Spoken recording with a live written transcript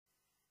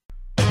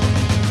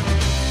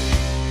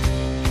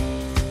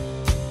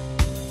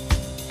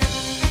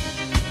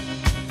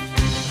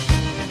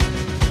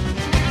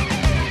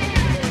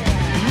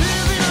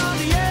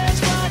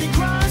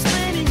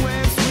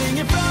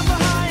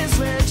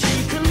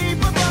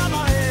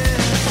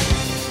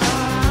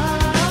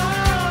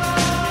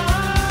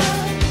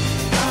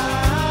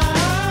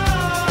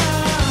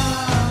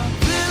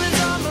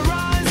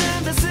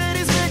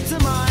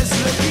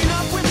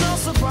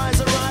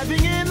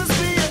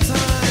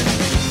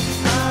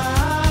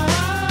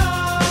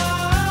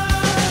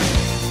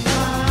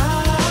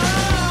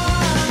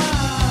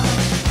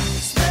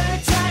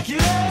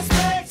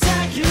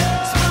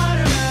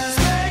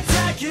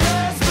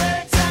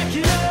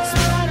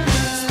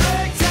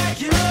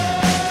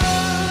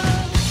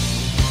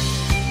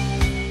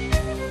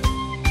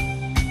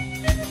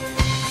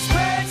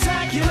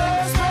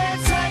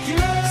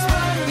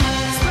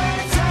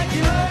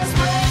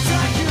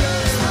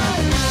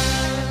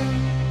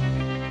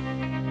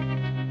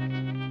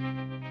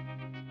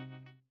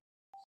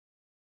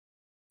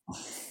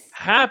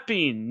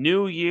Happy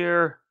New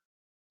Year,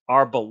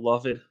 our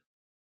beloved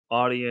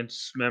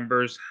audience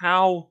members.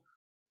 How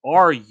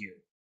are you?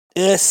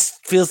 This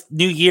feels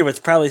New Year, but it's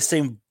probably the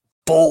same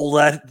bull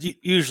that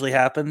usually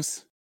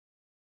happens.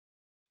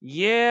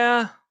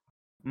 Yeah,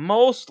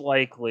 most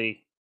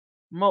likely.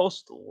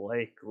 Most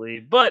likely.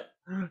 But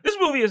this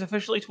movie is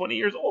officially 20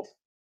 years old.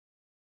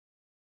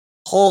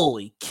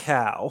 Holy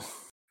cow.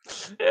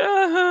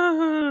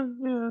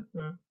 Uh,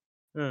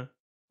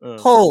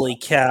 Holy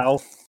cow.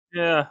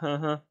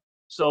 yeah.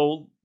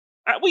 So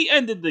we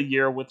ended the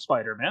year with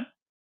Spider-Man.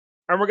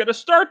 And we're going to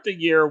start the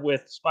year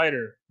with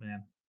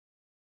Spider-Man.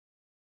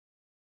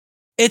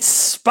 It's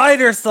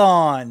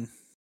Spider-Thon.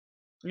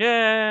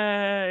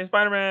 Yay,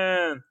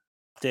 Spider-Man.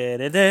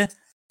 Da-da-da,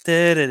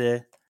 da-da-da,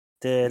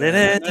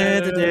 da-da-da,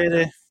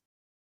 da-da-da.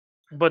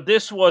 But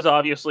this was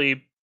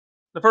obviously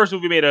the first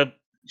movie made a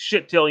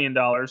shit-tillion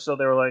dollars, so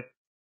they were like,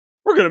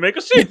 we're going to make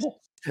a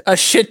sequel. A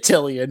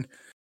shit-tillion.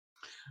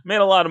 Made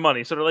a lot of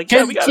money, so they're like,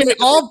 yeah, we got to make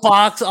a all sequel.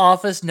 box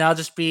office now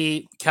just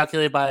be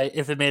calculated by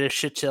if it made a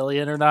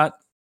shit-tillion or not?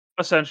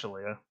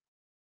 Essentially, yeah.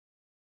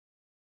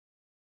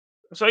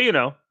 So,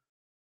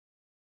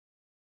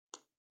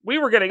 we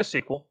were getting a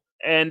sequel,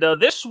 and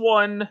this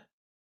one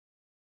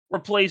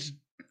replaced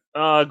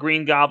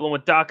Green Goblin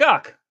with Doc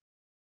Ock.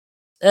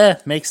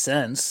 Makes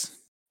sense.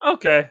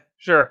 Okay,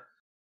 sure.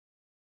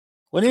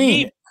 What do you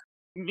mean?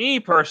 Me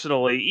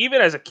personally,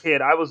 even as a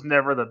kid, I was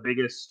never the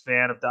biggest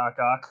fan of Doc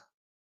Ock.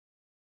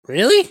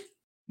 Really?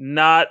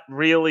 Not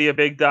really a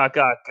big Doc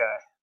Ock guy.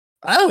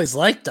 I always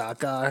liked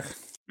Doc Ock.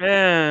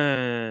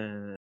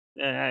 I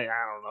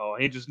don't know.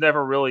 He just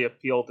never really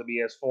appealed to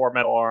me as 4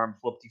 metal arms.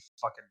 Whoop de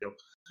fucking do.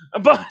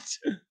 But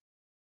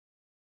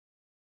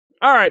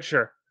all right,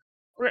 sure.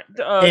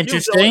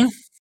 Interesting.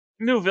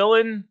 New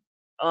villain.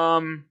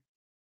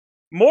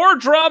 More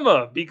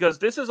drama because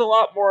this is a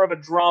lot more of a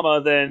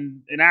drama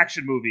than an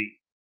action movie.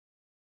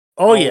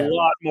 Oh, a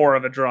lot more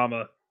of a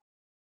drama.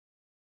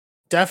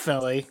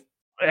 Definitely.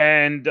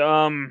 And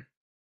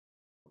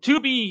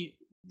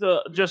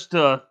just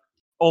to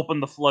open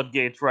the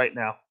floodgates right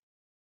now.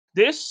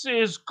 This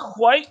is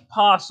quite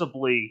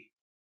possibly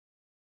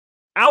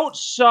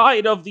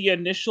outside of the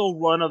initial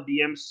run of the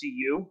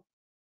MCU,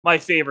 my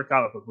favorite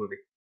comic book movie.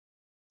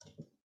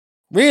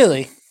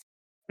 Really?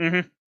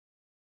 Mm-hmm.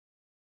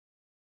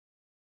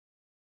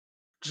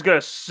 Just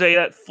gonna say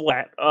that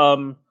flat.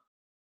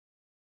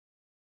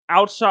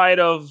 Outside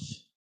of,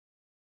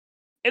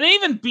 and it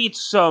even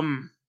beats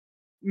some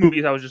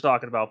movies I was just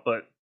talking about,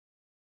 but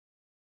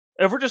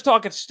if we're just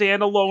talking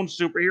standalone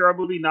superhero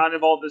movie, not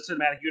involved in the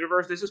cinematic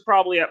universe, this is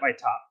probably at my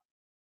top.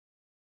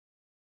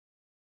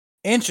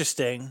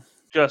 Interesting.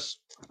 Just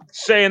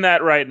saying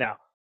that right now.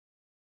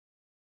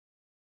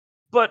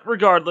 But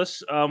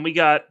regardless, we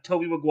got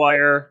Tobey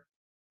Maguire,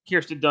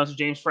 Kirsten Dunst, and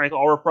James Franco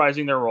all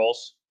reprising their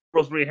roles.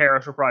 Rosemary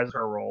Harris reprised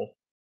her role.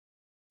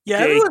 Yeah,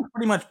 everyone's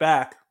pretty much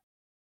back.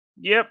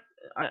 Yep.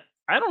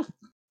 I don't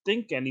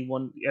think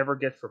anyone ever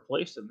gets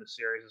replaced in this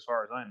series, as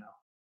far as I know.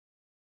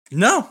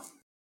 No.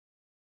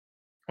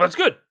 That's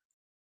good.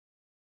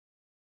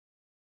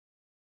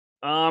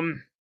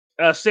 Sam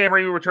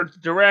Raimi returns to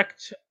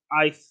direct.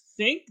 I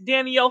think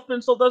Danny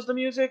Elfman still does the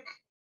music.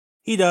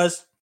 He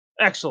does.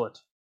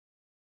 Excellent.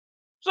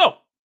 So,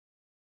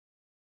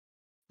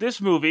 this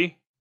movie,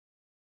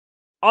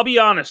 I'll be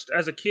honest,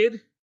 as a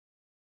kid,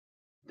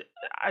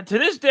 to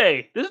this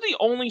day, this is the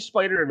only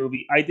Spider-Man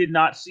movie I did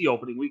not see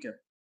opening weekend.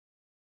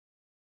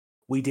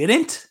 We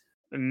didn't?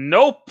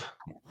 Nope.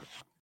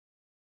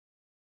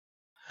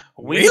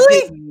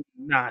 Really? We did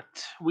not.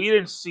 We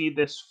didn't see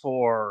this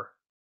for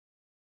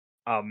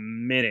a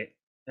minute,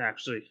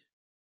 actually.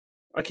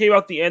 It came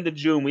out the end of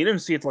June. We didn't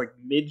see it till like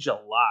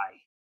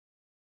mid-July.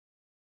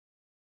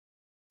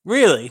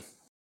 Really?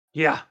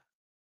 Yeah.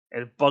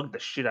 And it bugged the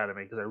shit out of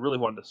me because I really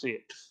wanted to see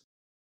it.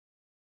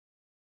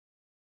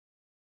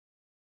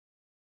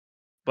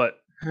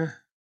 But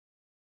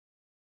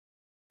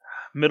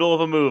middle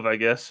of a move, I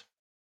guess.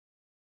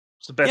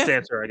 It's the best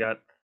answer I got.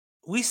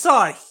 We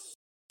saw it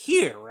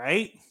here,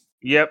 right?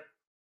 Yep.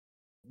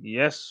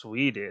 Yes,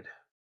 we did.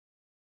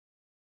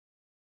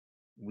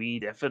 We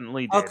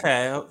definitely did.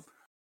 Okay.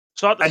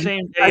 Saw it the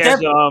same day as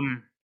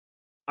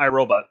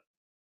iRobot.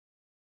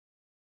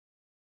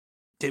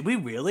 Did we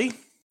really?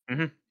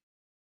 Mm-hmm.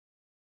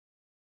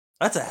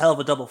 That's a hell of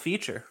a double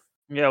feature.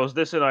 Yeah, it was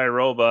this and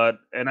iRobot,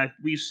 and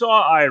we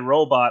saw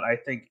iRobot, I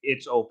think,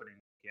 its opening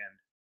weekend.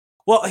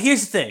 Well,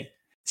 here's the thing.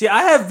 See,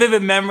 I have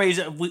vivid memories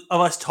of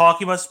us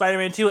talking about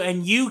Spider-Man 2,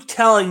 and you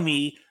telling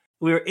me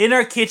we were in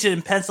our kitchen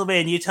in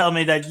Pennsylvania, and you telling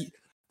me that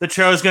the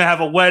trailer was going to have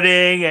a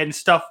wedding and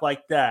stuff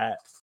like that.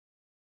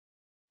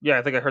 Yeah,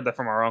 I think I heard that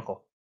from our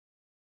uncle.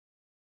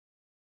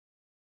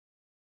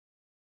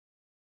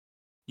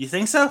 You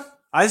think so?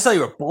 I just thought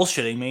you were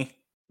bullshitting me.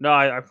 No,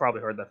 I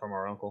probably heard that from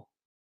our uncle.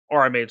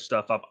 Or I made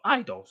stuff up.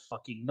 I don't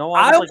fucking know.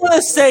 I want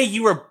to say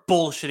you were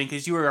bullshitting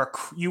because you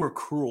were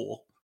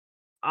cruel.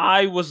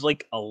 I was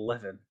like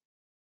 11.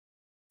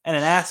 And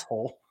an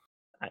asshole.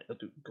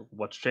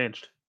 What's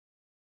changed?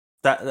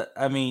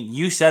 I mean,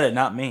 you said it,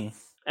 not me.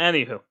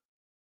 Anywho.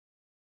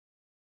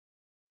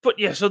 But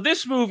yeah, so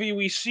this movie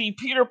we see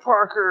Peter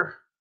Parker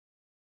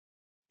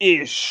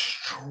is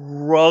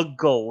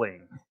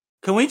struggling.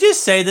 Can we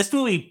just say this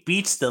movie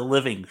beats the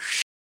living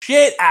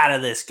shit out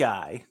of this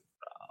guy?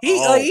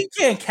 He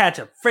can't catch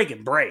a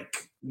freaking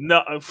break.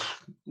 No,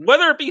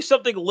 whether it be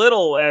something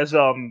little as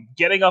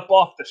getting up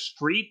off the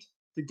street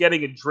to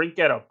getting a drink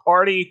at a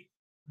party,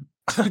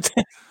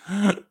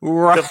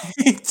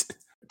 right?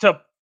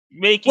 to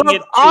making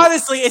it.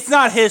 Honestly, it's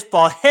not his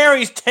fault.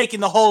 Harry's taking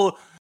the whole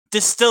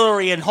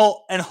distillery and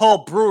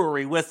whole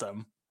brewery with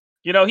him.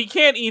 You know, he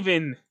can't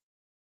even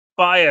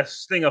buy a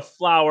thing of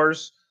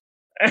flowers.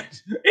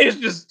 It's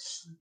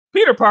just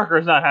Peter Parker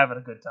is not having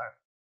a good time.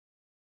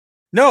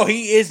 No,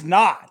 he is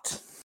not.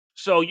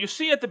 So you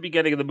see at the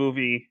beginning of the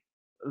movie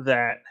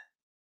that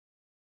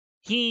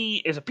he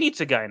is a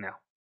pizza guy now.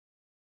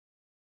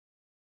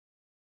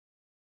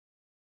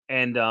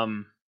 And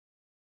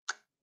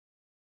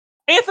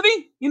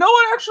Anthony, you know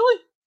what, actually?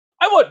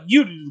 I want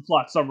you to do the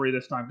plot summary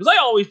this time, because I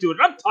always do it,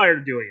 and I'm tired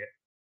of doing it.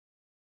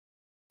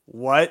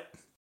 What?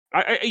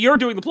 You're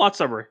doing the plot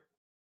summary.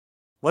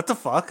 What the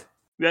fuck?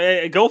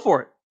 Yeah, go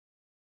for it.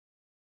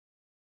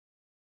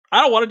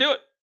 I don't want to do it.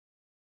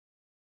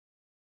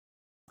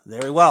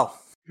 Very well.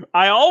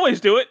 I always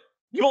do it.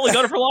 You've only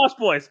done it for Lost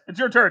Boys. It's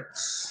your turn.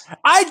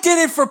 I did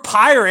it for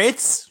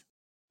Pirates.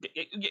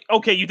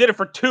 Okay, you did it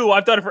for 2.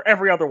 I've done it for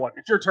every other one.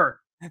 It's your turn.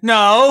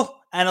 No,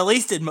 and at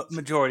least did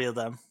majority of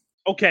them.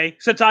 Okay,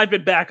 since I've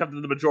been back up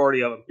to the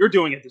majority of them, you're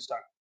doing it this time.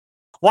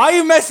 Why are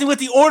you messing with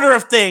the order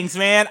of things,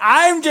 man?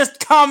 I'm just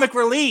comic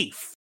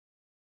relief.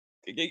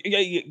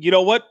 You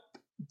know what?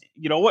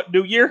 You know what?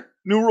 New year,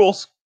 new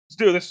rules. Let's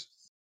do this.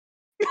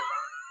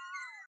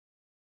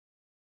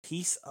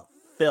 Piece of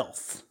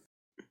filth.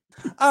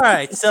 All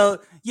right, so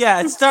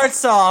yeah, it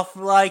starts off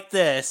like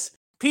this.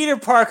 Peter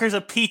Parker's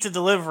a pizza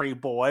delivery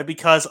boy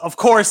because, of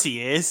course,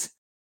 he is.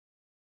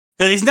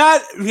 Because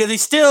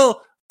he's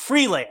still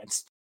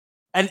freelance.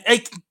 And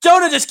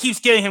Jonah just keeps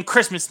giving him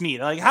Christmas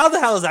meat. Like, how the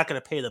hell is that going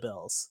to pay the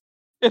bills?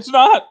 It's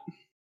not.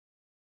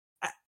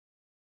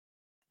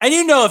 And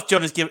you know if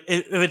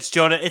it's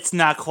Jonah, it's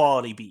not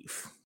quality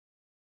beef.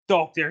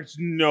 Oh, there's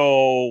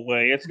no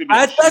way. It's gonna be.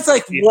 That's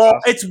like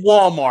it's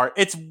Walmart.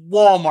 It's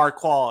Walmart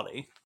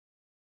quality.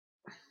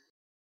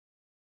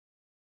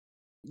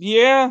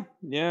 Yeah.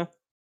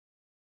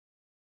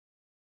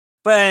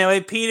 But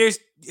anyway, Peter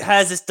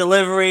has this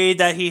delivery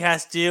that he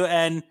has to do,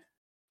 and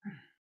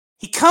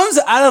he comes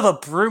out of a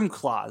broom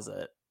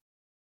closet.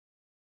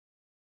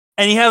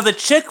 And you have the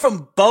chick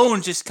from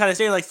Bones just kind of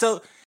saying, like,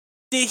 so,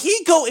 did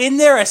he go in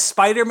there as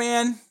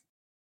Spider-Man?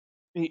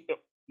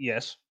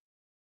 Yes.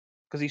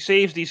 Because he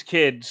saves these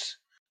kids.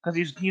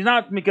 Because he's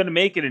not going to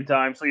make it in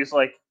time, so he's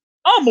like,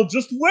 I'm gonna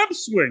just web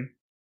swing.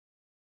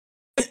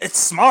 It's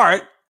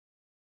smart.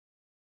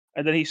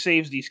 And then he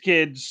saves these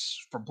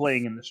kids from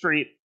playing in the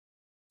street.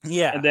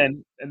 Yeah.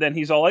 And then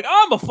he's all like,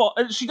 I'm a fall.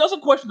 And she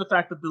doesn't question the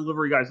fact that the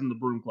delivery guy's in the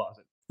broom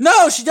closet.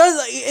 No, she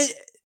does.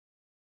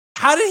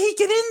 How did he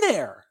get in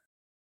there?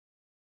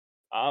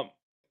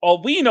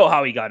 Well, we know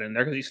how he got in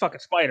there because he's fucking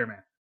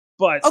Spider-Man.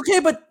 But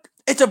okay, but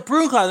it's a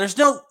broom closet. There's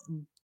no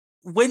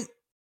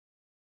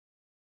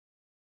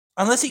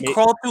unless he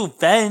crawled through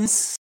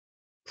vents.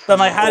 But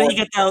like, how did he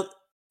get out?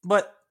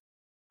 But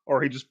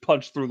or he just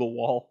punched through the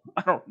wall.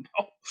 I don't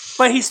know.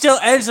 But he still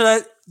enters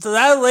that. So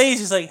that lady's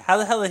just like, how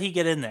the hell did he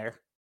get in there?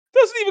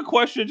 Doesn't even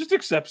question. Just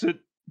accepts it.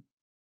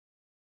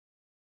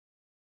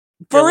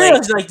 For real,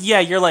 he's like, yeah,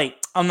 you're late.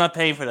 I'm not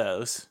paying for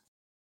those.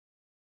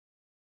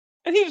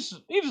 And he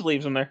just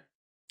leaves him there.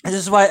 This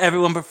is why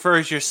everyone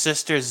prefers your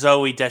sister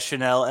Zoe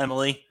Deschanel,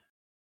 Emily.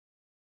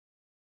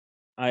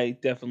 I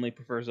definitely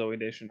prefer Zoe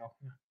Deschanel.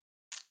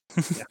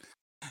 Yeah.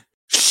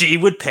 She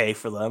would pay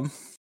for them.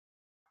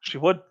 She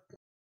would.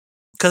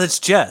 Because it's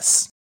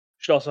Jess.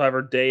 She'd also have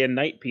her day and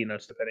night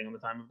peanuts, depending on the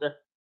time of day.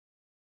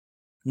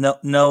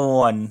 No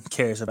one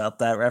cares about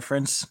that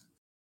reference.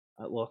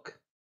 Look.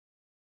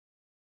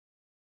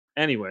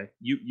 Anyway,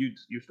 you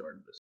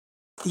started this.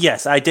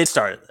 Yes, I did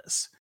start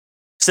this.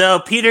 So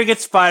Peter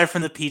gets fired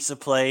from the pizza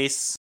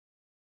place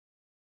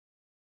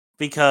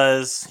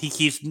because he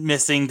keeps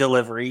missing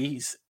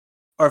deliveries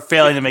or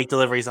failing to make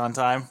deliveries on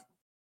time.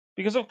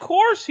 Because of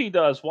course he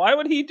does. Why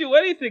would he do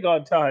anything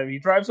on time? He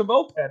drives a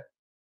moped.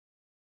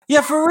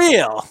 Yeah, for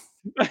real.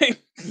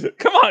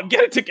 Come on,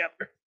 get it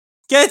together.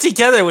 Get it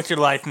together with your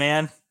life,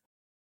 man.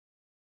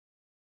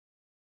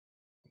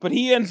 But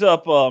he ends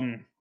up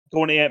going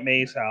to Aunt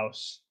May's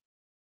house.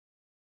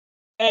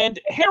 And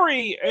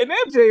Harry and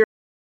MJ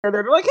are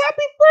there. They're like,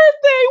 happy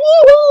birthday,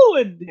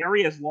 woohoo! And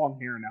Harry has long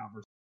hair now.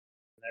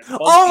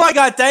 Oh my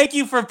god, thank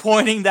you for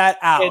pointing that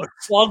out.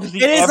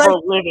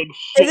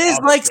 It is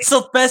like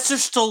Sylvester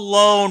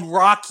Stallone,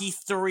 Rocky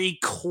 3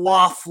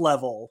 quaff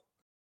level.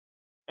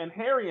 And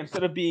Harry,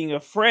 instead of being a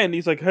friend,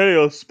 he's like,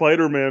 hey,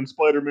 Spider-Man's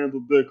a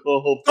dick.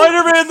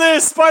 Spider-Man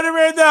this,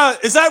 Spider-Man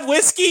that. Is that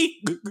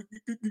whiskey?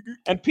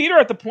 And Peter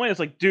at the point is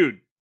like, dude,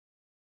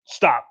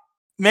 stop.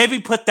 Maybe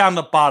put down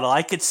the bottle.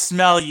 I could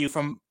smell you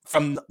from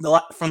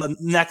the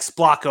next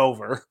block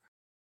over.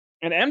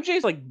 And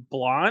MJ's like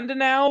blonde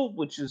now,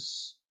 which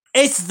is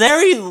It's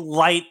very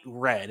light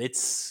red.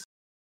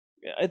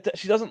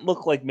 She doesn't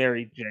look like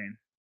Mary Jane.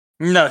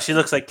 No, she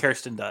looks like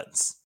Kirsten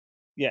Dunst.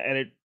 Yeah, and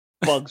it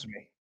bugs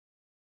me.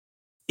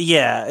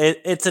 Yeah,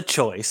 it's a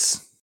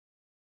choice.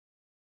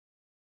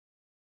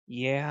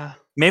 Yeah.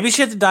 Maybe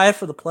she had to dye it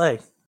for the play.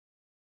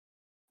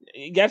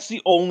 That's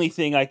the only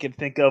thing I can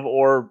think of,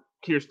 or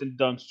Kirsten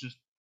Dunst just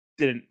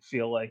didn't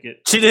feel like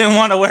it. She didn't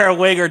want to wear a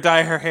wig or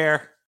dye her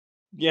hair.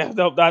 Yeah,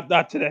 no,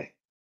 not today.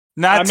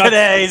 Not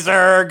today,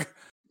 Zerg.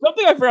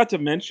 Something I forgot to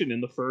mention in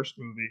the first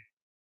movie.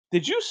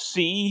 Did you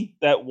see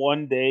that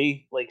one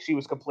day, like, she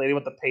was complaining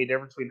about the pay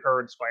difference between her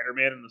and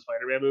Spider-Man in the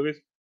Spider-Man movies?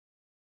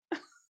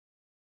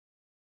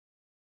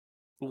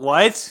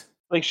 What?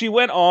 Like, she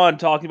went on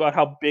talking about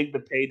how big the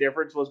pay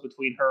difference was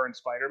between her and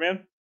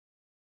Spider-Man.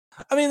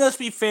 I mean, let's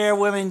be fair.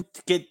 Women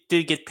did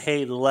get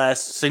paid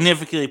less,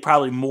 significantly,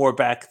 probably more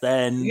back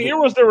then. Here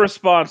was the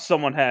response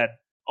someone had.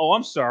 Oh,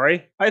 I'm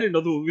sorry. I didn't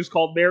know the movie was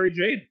called Mary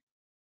Jane.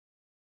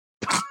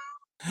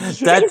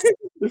 That's,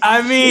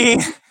 I mean,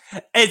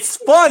 it's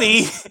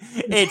funny,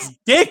 it's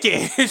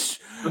dickish,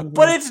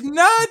 but it's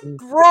not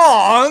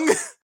wrong.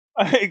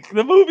 Like,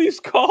 the movie's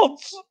called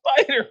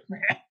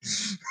Spider-Man.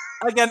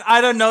 Again,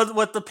 I don't know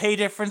what the pay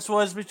difference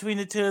was between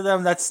the two of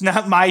them. That's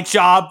not my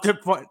job to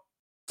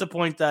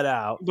point that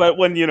out. But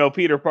when,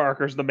 Peter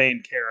Parker's the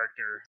main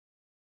character.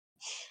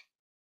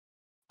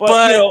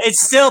 But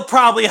it's still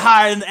probably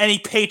higher than any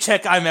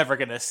paycheck I'm ever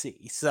gonna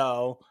see.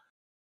 So,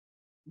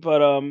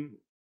 but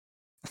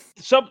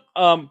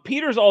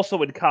Peter's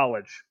also in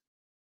college,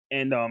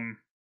 and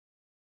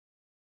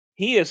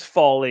he is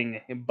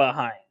falling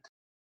behind.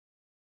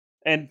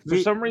 And for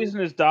some reason,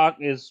 his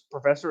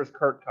professor is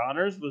Kurt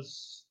Connors.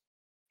 Was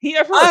he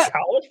ever a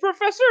college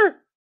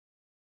professor?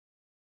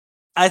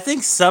 I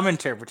think some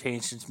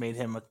interpretations made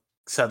him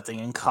something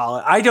in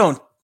college. I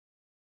don't.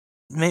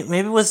 Maybe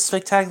it was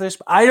Spectacular.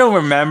 I don't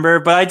remember,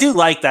 but I do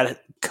like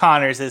that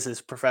Connors is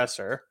his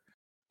professor.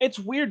 It's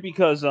weird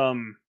because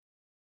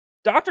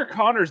Dr.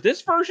 Connors,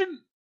 this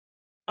version,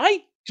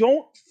 I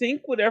don't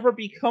think would ever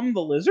become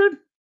the Lizard.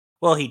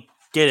 Well, he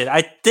did it.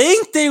 I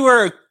think they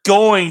were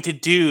going to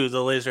do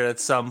the Lizard at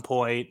some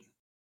point.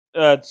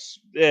 It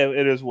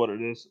is what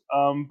it is.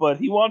 But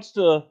he wants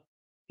to.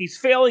 He's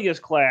failing his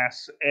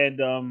class,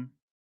 and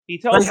he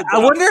tells. I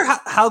wonder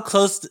how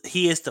close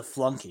he is to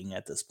flunking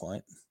at this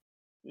point.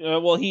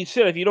 Well, he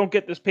said, if you don't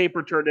get this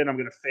paper turned in, I'm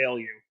going to fail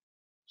you.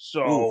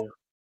 So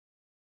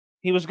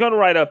he was going to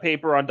write a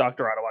paper on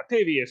Dr. Otto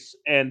Octavius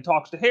and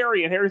talks to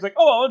Harry, and Harry's like,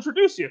 oh, I'll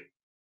introduce you.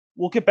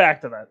 We'll get back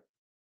to that.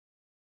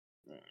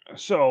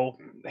 So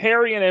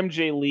Harry and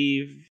MJ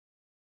leave.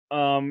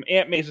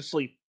 Aunt May's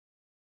asleep.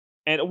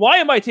 And why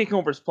am I taking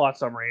over his plot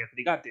summary,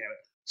 Anthony? God damn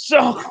it.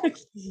 So,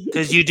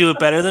 because you do it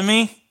better than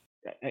me?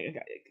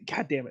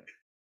 God damn it.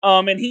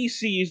 And he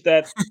sees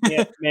that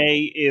Aunt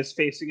May is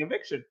facing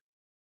eviction.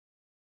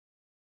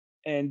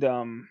 And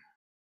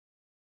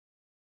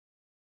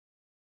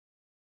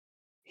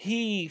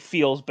he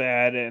feels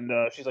bad, and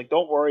she's like,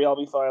 don't worry, I'll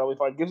be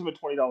fine. Gives him a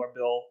 $20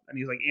 bill, and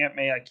he's like, Aunt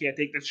May, I can't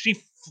take this. She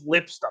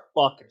flips the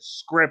fucking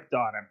script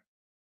on him.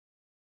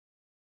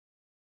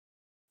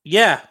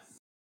 Yeah.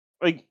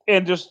 Like,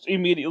 and just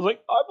immediately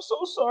like, I'm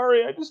so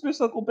sorry, I just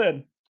miss Uncle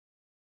Ben.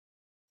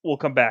 We'll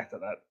come back to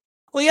that.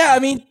 Well, yeah, I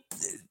mean,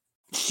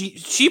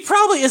 she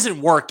probably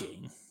isn't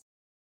working.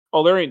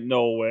 Oh, there ain't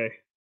no way.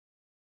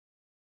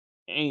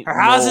 Her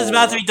house is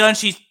about to be done.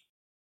 She's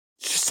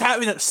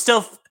having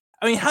still.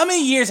 I mean, how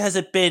many years has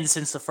it been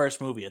since the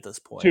first movie at this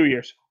point? 2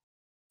 years.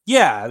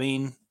 Yeah, I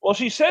mean. Well,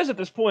 she says at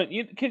this point,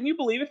 can you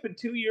believe it's been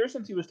 2 years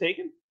since he was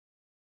taken?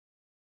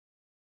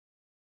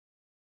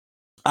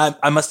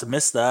 I must have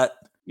missed that.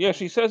 Yeah,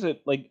 she says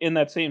it like in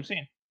that same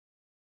scene.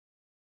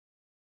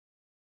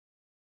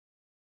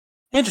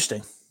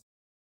 Interesting.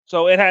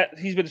 So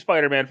he's been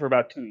Spider-Man for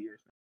about 2 years,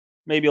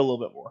 maybe a little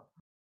bit more.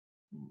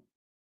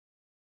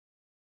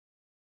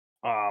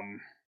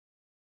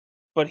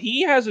 But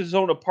he has his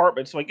own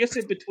apartment, so I guess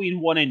in between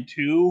 1 and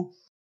 2,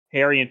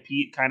 Harry and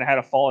Pete kind of had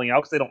a falling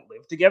out because they don't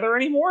live together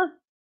anymore.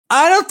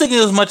 I don't think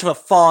it was much of a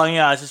falling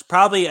out. It's just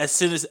probably as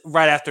soon as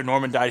right after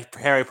Norman died,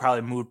 Harry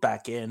probably moved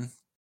back in.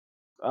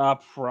 Yeah,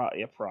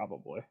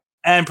 probably.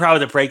 And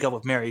probably the breakup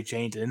with Mary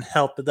Jane didn't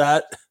help with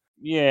that.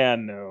 Yeah,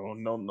 no.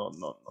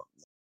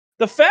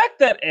 The fact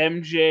that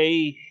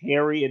MJ,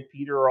 Harry, and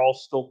Peter are all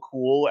still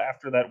cool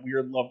after that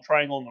weird love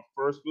triangle in the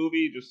first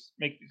movie just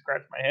makes me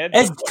scratch my head.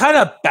 It's kind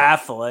of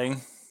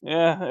baffling.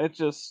 Yeah, it's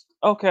just,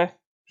 okay,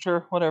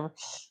 sure, whatever.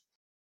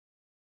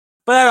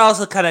 But that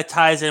also kind of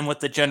ties in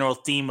with the general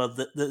theme of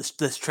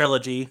this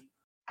trilogy.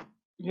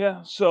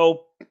 Yeah,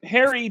 so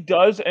Harry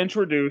does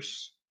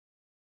introduce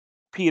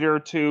Peter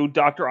to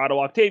Dr. Otto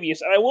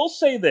Octavius, and I will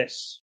say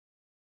this.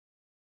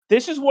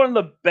 This is one of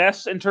the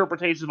best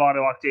interpretations of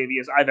Otto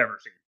Octavius I've ever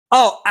seen.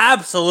 Oh,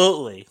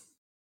 absolutely.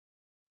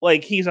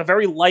 Like, he's a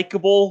very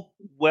likable,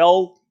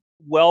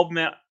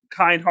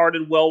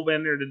 kind-hearted,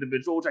 well-mannered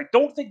individual, which I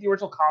don't think the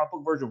original comic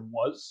book version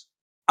was.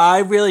 I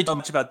really don't know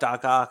much about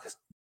Doc Ock,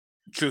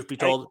 truth be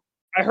told.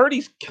 I heard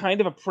he's kind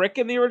of a prick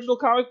in the original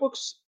comic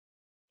books.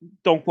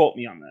 Don't quote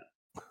me on that.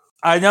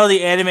 I know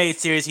the animated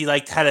series. He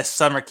had a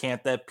summer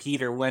camp that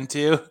Peter went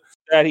to.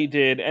 That he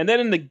did, and then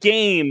in the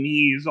game,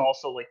 he's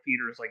also like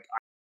Peter's like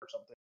idol or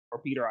something, or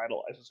Peter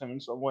idolizes him in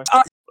some way.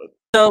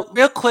 So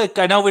real quick,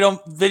 I know we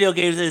don't. Video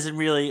games isn't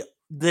really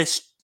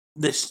this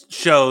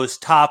show's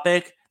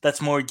topic.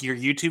 That's more your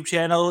YouTube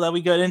channel that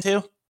we got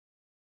into.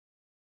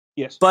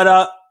 Yes,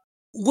 but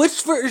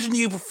which version do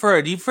you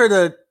prefer? Do you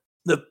prefer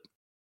the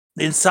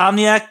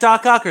Insomniac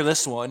Doc Ock or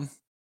this one?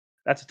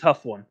 That's a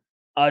tough one.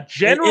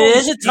 Generally,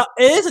 it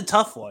is a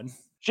tough one.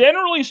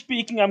 Generally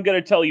speaking, I'm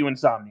going to tell you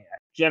Insomniac.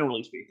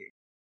 Generally speaking,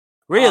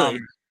 really,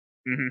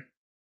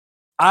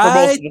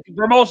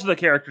 for most of the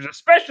characters,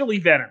 especially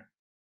Venom.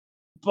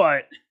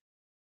 But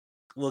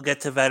we'll get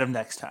to Venom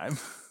next time.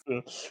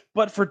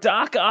 But for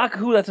Doc Ock,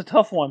 that's a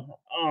tough one.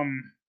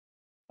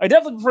 I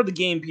definitely prefer the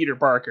game Peter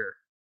Parker.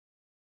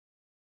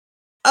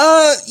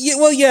 Yeah.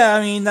 Well, yeah.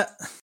 I mean,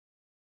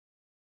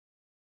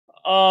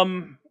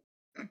 I'm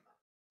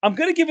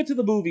gonna give it to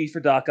the movie for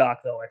Doc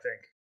Ock, though.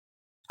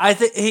 I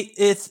think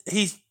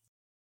he's.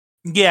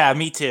 Yeah,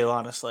 me too.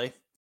 Honestly,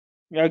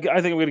 yeah, I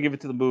think I'm gonna give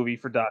it to the movie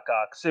for Doc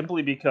Ock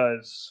simply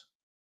because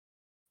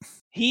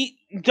the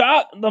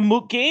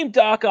game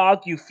Doc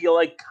Ock, you feel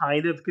like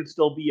kind of could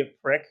still be a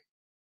prick.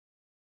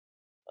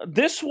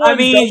 This one, I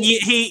mean,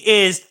 he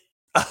is.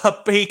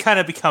 He kind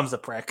of becomes a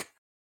prick.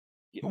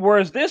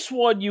 Whereas this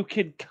one, you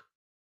could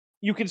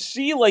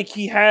see like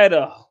he had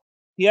a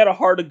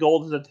heart of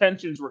gold. His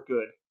intentions were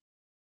good.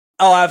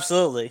 Oh,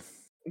 absolutely.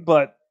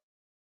 But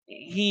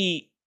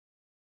in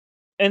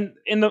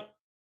the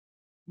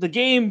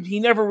game,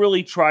 he never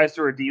really tries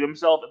to redeem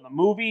himself. In the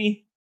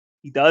movie,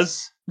 he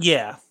does.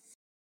 Yeah.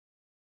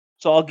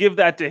 So I'll give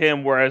that to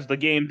him. Whereas the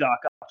game Doc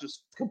Ock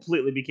just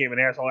completely became an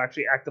asshole.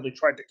 Actually, actively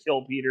tried to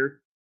kill Peter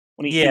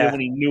when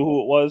he knew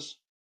who it was.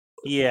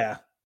 Yeah.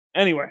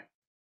 Anyway,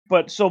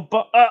 but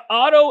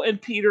Otto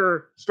and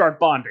Peter start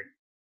bonding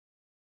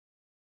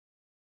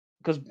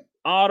because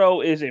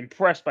Otto is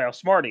impressed by how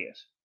smart he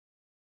is,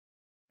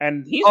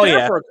 and he's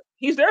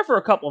there for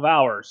a couple of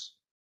hours.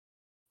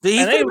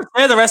 He's there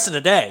the rest of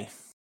the day,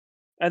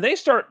 and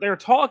they're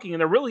talking,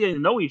 and they're really getting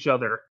to know each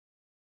other.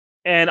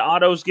 And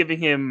Otto's giving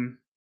him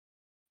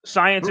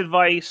science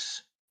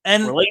advice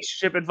and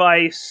relationship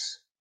advice.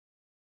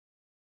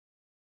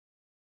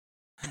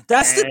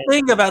 That's the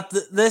thing about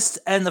this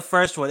and the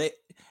first one.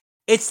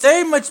 It's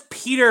very much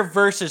Peter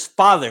versus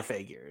father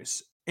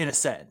figures, in a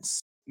sense.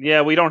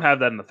 Yeah, we don't have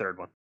that in the third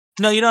one.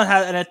 No, you don't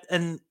have,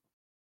 and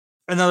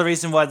another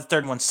reason why the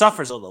third one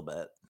suffers a little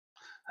bit.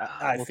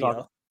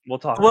 We'll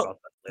talk about that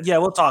later. Yeah,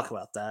 we'll talk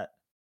about that.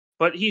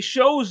 But he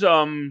shows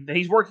that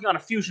he's working on a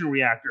fusion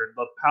reactor,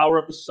 the power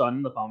of the sun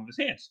in the palm of his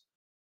hands.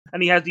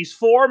 And he has these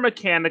 4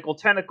 mechanical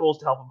tentacles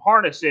to help him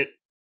harness it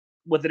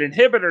with an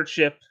inhibitor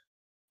chip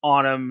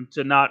on him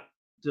so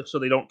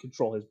they don't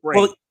control his brain.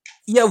 Well,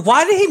 yeah,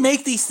 why did he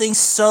make these things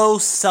so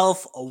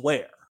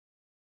self-aware?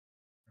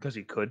 Because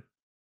he could.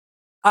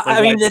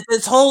 I mean,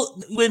 this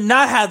whole would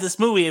not have this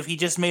movie if he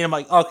just made them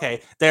like,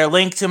 okay, they're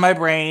linked to my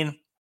brain.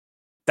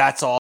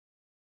 That's all.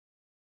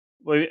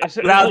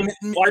 Without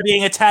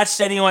being attached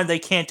to anyone, they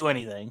can't do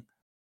anything.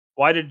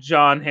 Why did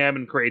John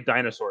Hammond create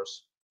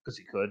dinosaurs? Because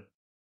he could.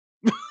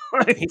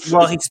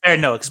 Well, he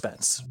spared no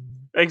expense.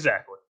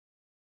 Exactly.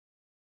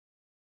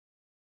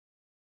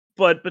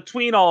 But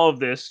between all of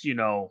this, he's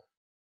like,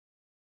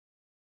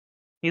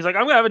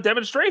 I'm going to have a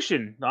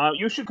demonstration.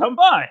 You should come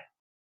by.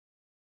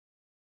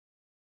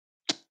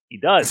 He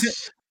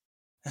does.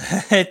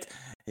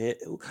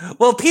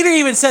 Well, Peter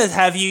even says,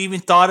 have you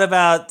even thought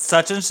about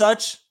such and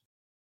such?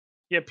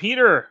 Yeah,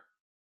 Peter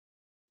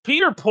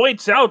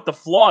points out the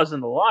flaws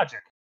in the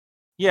logic.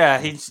 Yeah,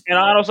 and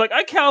Otto's like,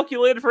 I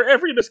calculated for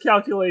every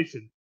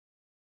miscalculation.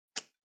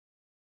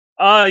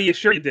 You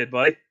sure you did,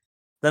 buddy?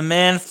 The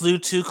man flew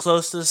too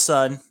close to the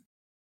sun.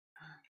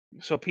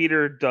 So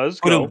Peter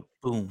does go.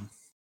 Boom.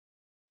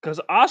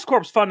 Because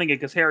Oscorp's funding it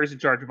because Harry's in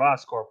charge of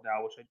Oscorp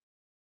now, which I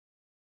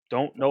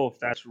don't know if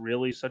that's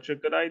really such a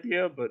good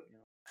idea, but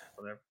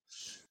whatever.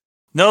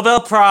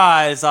 Nobel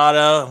Prize,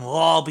 Otto, and we'll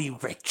all be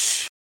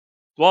rich.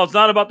 Well, it's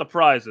not about the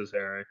prizes,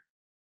 Harry.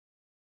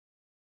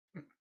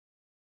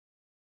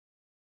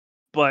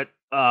 But,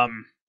 oh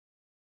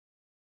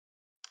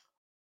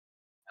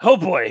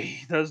boy,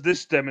 does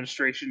this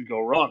demonstration go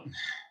wrong.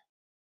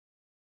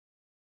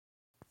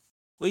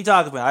 What are you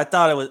talking about? I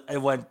thought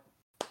it went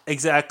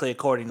exactly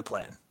according to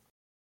plan.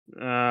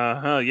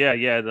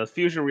 Yeah. The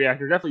fusion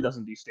reactor definitely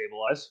doesn't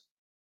destabilize.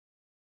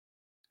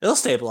 It'll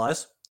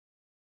stabilize.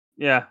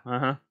 Yeah,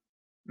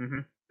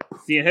 The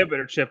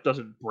inhibitor chip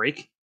doesn't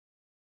break.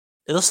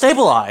 It'll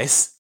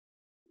stabilize.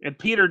 And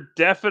Peter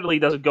definitely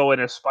doesn't go in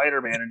as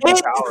Spider-Man and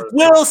depower. It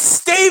will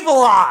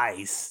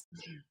stabilize!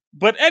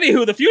 But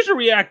anywho, the fusion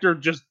reactor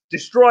just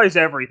destroys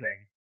everything.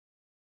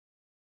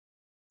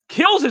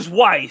 Kills his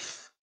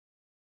wife.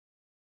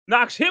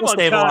 Knocks him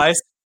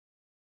unconscious.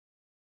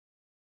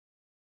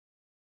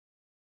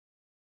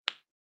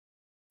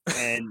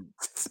 And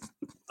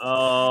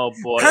oh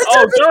boy.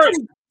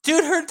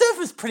 Her death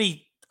was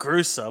pretty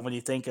gruesome when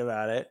you think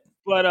about it.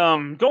 But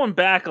going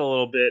back a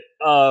little bit,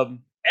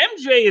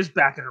 MJ is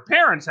back at her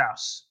parents'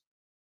 house.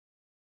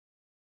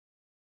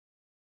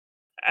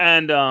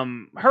 And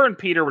her and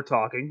Peter were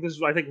talking. This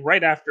is, I think,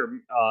 right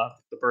after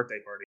the birthday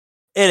party.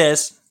 It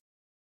is.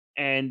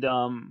 And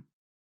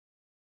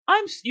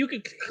you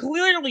can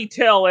clearly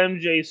tell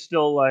MJ's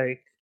still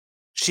like,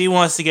 she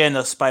wants to get in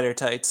those spider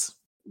tights.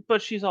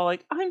 But she's all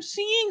like, I'm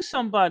seeing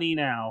somebody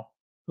now.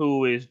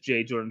 Who is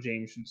J. Jordan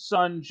Jameson's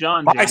son,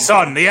 John My Jameson.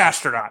 son, the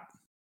astronaut.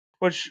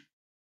 Which,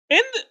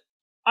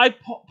 part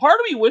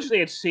of me wishes they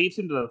had saved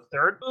him to the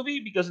third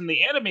movie, because in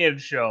the animated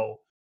show,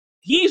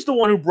 he's the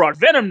one who brought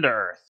Venom to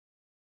Earth.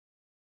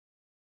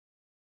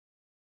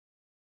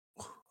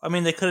 I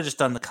mean, they could have just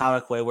done the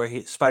comic way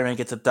where Spider-Man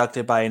gets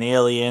abducted by an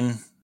alien,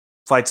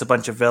 fights a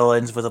bunch of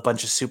villains with a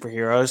bunch of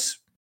superheroes,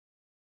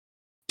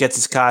 gets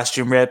his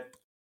costume ripped,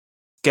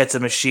 gets a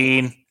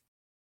machine,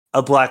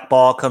 a black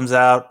ball comes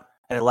out,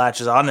 and it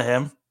latches onto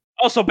him.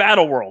 Also,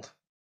 Battle World.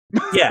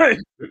 Yeah.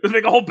 It's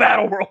like a whole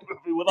Battle World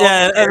movie. With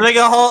and like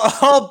a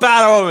whole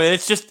Battle World.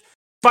 It's just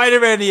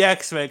Spider-Man and the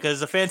X-Men,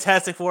 because the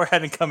Fantastic Four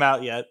hadn't come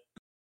out yet.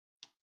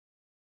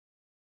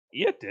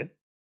 Yeah, it did.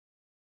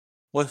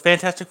 Was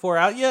Fantastic Four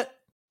out yet?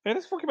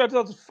 Fantastic Four came out in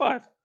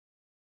 2005.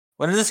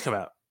 When did this come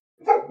out?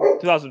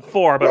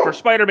 2004, but for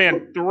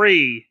Spider-Man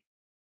 3,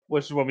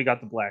 which is when we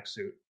got the black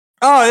suit.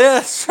 Oh, yeah,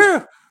 that's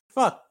true.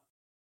 Fuck.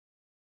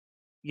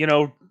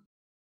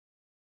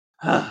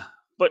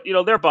 But,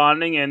 they're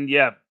bonding, and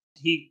yeah,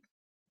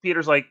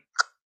 Peter's like,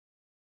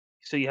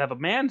 so you have a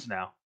man's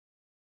now.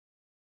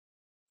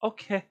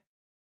 Okay.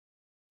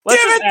 Damn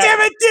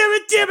it!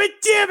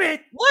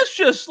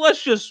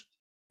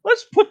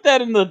 Let's put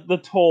that in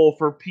the toll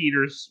for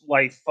Peter's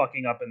life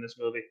fucking up in this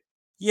movie.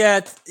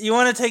 Yeah, you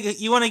want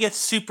to get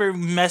super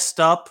messed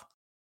up.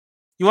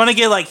 You want to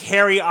get like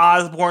Harry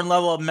Osborn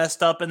level of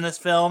messed up in this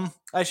film,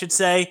 I should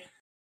say.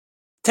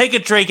 Take a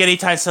drink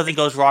anytime something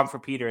goes wrong for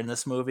Peter in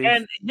this movie.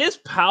 And his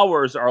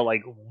powers are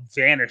like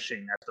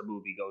vanishing as the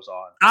movie goes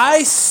on.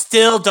 I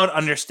still don't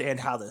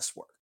understand how this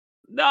works.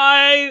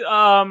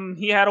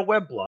 He had a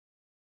web blood.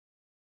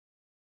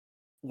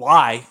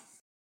 Why?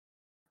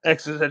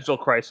 Existential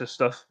crisis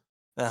stuff.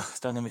 Ugh,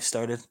 don't get me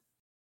started.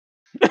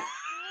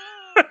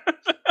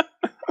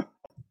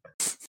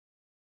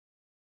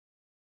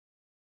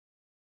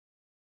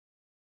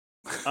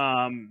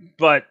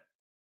 But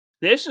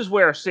this is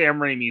where Sam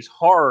Raimi's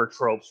horror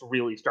tropes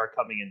really start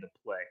coming into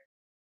play.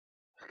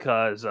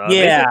 Because I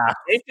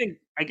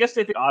guess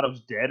they think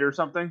Otto's dead or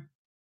something.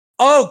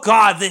 Oh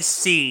god, this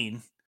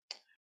scene.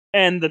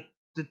 And the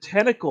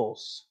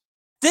tentacles.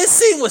 This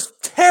scene was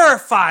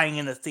terrifying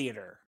in the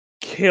theater.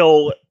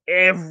 Kill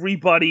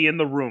everybody in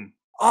the room.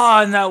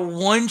 Oh, and that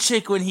one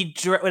chick when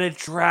it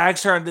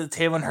drags her onto the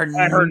table and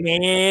her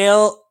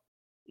nail.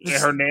 Yeah,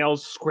 her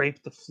nails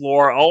scrape the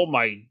floor. Oh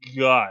my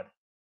god.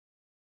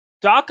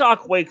 Doc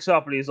Ock wakes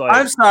up and he's like,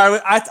 I'm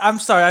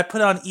sorry, I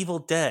put on Evil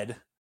Dead.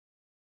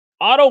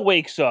 Otto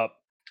wakes up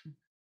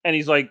and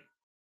he's like,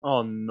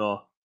 oh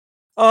no.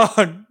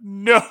 Oh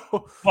no.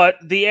 But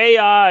the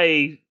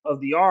AI of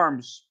the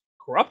arms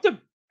corrupt him.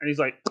 And he's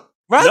like,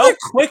 rather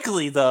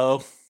quickly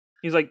though.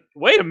 He's like,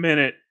 wait a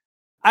minute.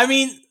 I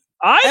mean,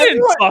 I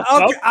didn't fuck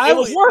up. It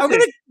was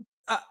working.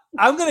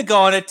 I'm gonna go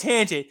on a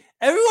tangent.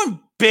 Everyone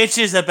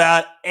bitches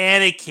about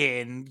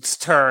Anakin's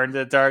turn to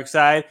the dark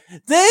side.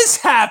 This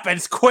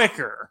happens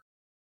quicker.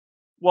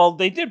 Well,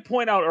 they did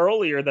point out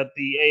earlier that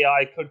the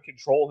AI could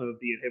control him if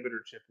the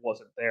inhibitor chip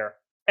wasn't there.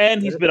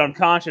 And he's been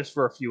unconscious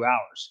for a few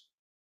hours.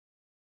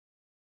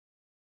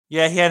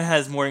 Yeah, he hadn't had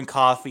his morning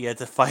coffee yet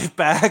to fight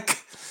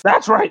back.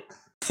 That's right.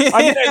 He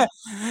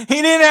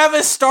didn't have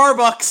his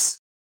Starbucks.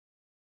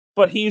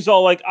 But he's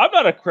all like, I'm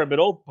not a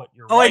criminal, but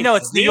you're right. Oh, wait, no,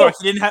 it's New York.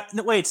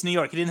 It's New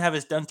York. He didn't have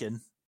his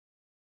Dunkin'.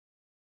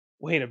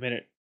 Wait a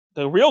minute.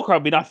 The real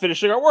crime be not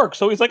finishing our work.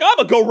 So he's like, I'm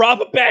gonna go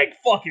rob a bank.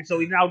 Fuck it. So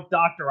he's now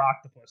Dr.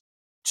 Octopus.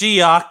 Gee,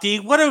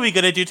 Octi, what are we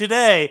gonna do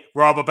today?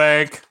 Rob a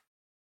bank.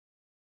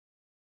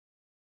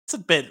 It's a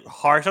bit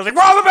harsh. I was like,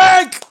 rob a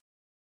bank!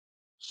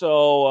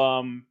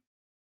 So,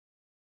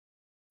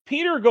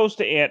 Peter goes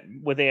to Aunt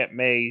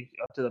May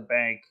up to the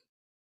bank.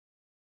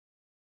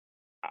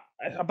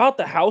 About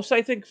the house,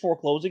 I think,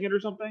 foreclosing it or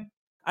something.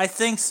 I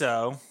think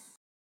so.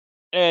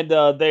 And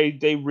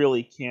they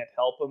really can't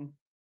help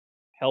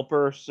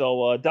her.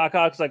 So Doc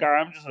Ock's like, all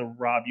right, I'm just gonna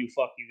rob you.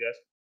 Fuck you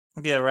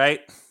guys. Yeah,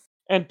 right.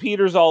 And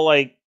Peter's all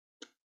like,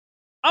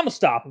 I'm gonna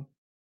stop him.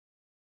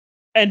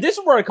 And this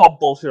is where I call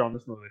bullshit on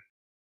this movie.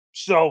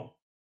 So,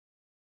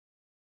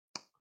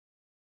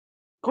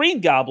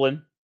 Green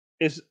Goblin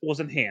was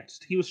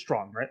enhanced. He was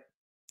strong, right?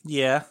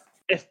 Yeah.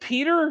 If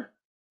Peter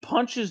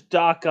punches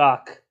Doc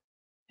Ock,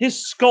 his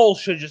skull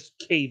should just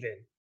cave in.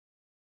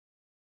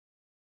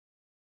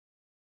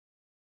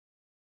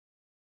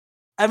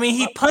 I mean,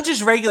 he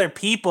punches regular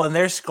people and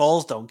their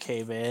skulls don't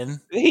cave in.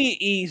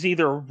 He's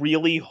either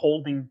really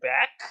holding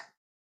back.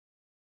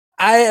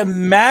 I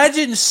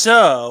imagine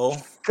so.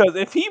 Because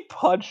if he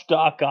punched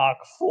Doc Ock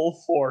full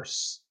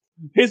force,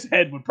 his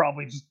head would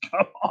probably just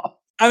come off.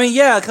 I mean,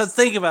 yeah, because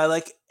think about it.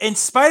 Like, in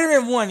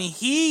Spider-Man 1,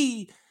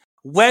 he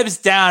webs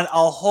down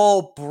a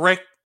whole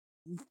brick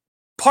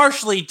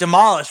partially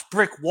demolished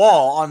brick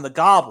wall on the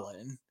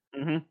Goblin.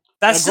 Mm-hmm.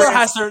 That still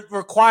has to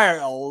require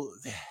a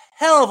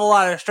hell of a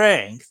lot of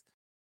strength.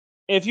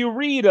 If you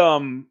read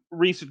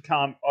recent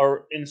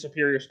or in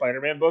Superior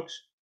Spider-Man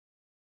books,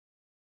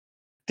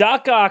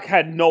 Doc Ock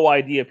had no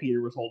idea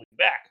Peter was holding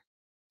back.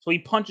 So he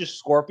punches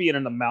Scorpion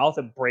in the mouth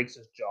and breaks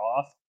his jaw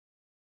off.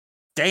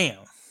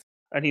 Damn.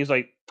 And he's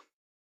like,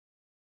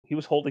 he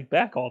was holding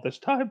back all this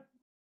time.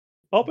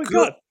 Oh my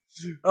god.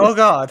 Oh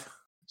god.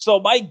 So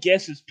my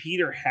guess is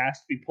Peter has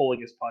to be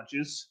pulling his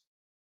punches.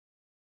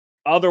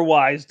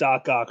 Otherwise,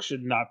 Doc Ock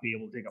should not be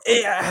able to take a punch.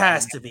 It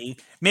has to be.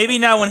 Maybe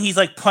not when he's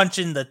like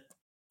punching the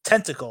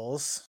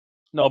tentacles.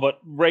 No, but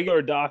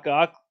regular Doc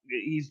Ock,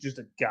 he's just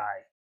a guy.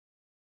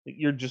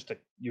 You're just a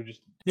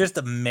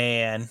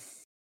man.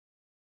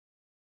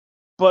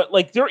 But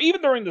like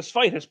even during this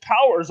fight, his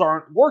powers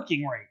aren't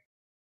working right.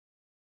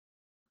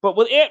 But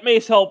with Aunt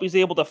May's help, he's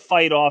able to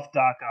fight off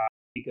Doc Ock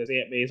because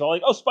Aunt May's all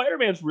like, "Oh,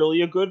 Spider-Man's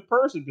really a good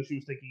person," because she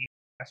was thinking he's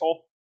an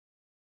asshole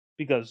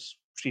because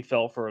she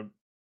fell for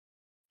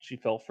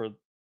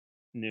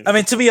news. I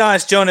mean, to be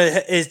honest, Jonah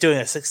is doing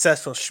a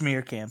successful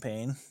schmear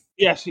campaign.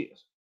 Yes, he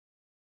is.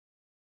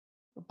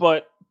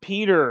 But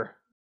Peter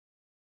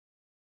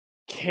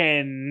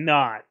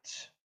cannot,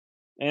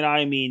 and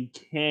I mean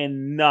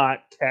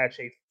cannot, catch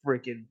a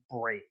freaking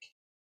break.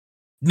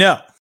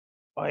 No.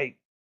 Like,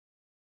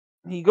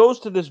 he goes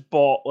to this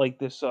ball, like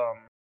this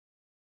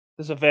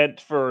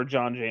event for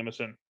John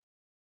Jameson.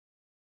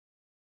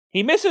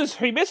 He misses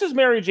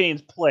Mary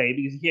Jane's play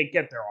because he can't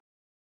get there.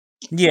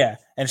 Yeah,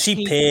 and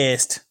she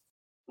pissed.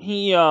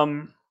 He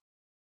goes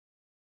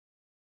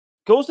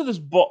to this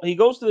He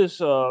goes to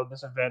this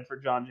event for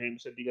John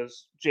Jameson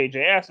because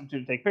JJ asked him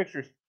to take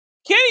pictures.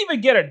 Can't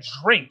even get a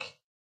drink.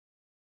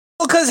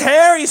 Well, because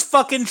Harry's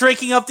fucking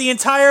drinking up the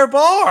entire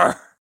bar.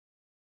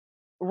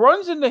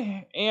 Runs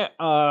into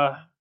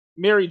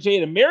Mary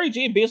Jane, and Mary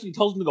Jane basically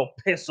tells him to go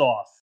piss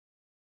off.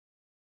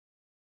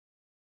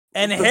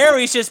 And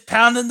Harry's just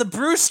pounding the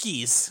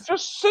brewskis.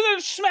 Just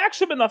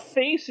smacks him in the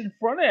face in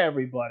front of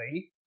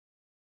everybody.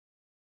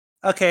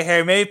 Okay,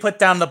 Harry, maybe put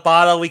down the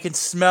bottle. We can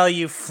smell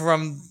you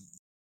from...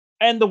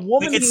 And the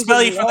woman... We can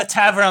smell you from the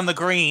tavern on the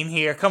green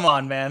here. Come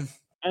on, man.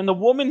 And the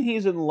woman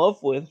he's in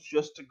love with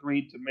just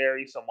agreed to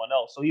marry someone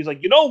else. So he's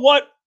like, you know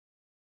what?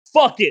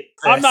 Fuck it.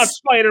 I'm not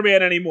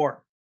Spider-Man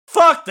anymore.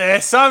 Fuck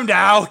this. I'm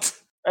out.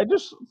 And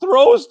just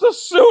throws the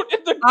suit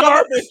in the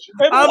garbage.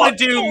 I'm gonna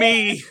do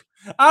me.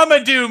 I'm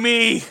gonna do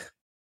me.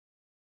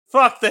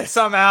 Fuck this.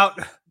 I'm out.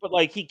 But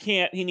like,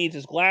 he needs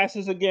his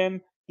glasses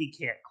again. He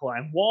can't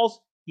climb walls.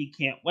 He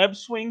can't web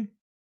swing.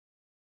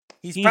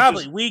 He's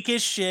probably weak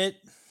as shit.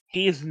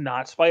 He's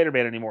not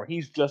Spider-Man anymore.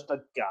 He's just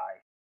a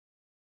guy.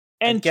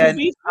 And again, to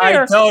be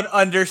fair, I don't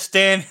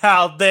understand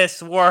how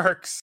this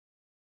works.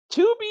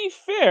 To be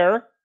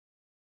fair,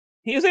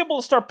 he is able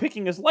to start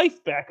picking his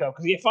life back up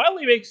because he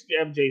finally makes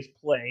MJ's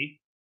play.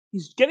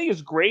 He's getting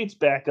his grades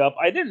back up.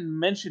 I didn't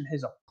mention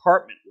his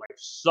apartment life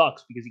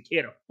sucks because he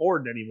can't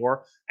afford it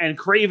anymore. And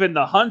Kraven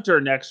the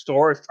Hunter next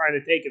door is trying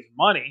to take his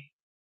money.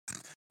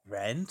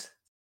 Rent?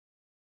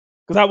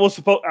 Because I was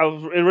supposed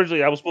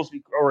to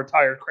be a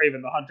retired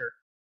Kraven the Hunter.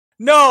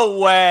 No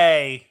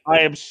way! I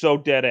am so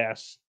dead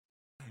ass.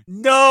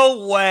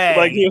 No way!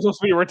 Like, he was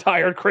supposed to be a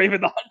retired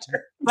Kraven the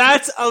Hunter.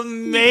 That's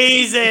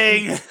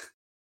amazing!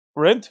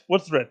 Rent?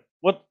 What's rent?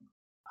 What?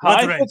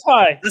 High? What's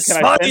high? The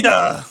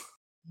spider!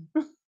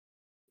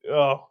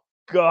 Oh,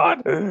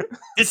 God.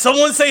 Did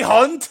someone say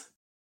hunt?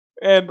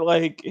 And,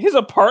 like, his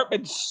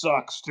apartment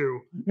sucks,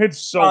 too. It's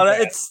so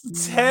bad.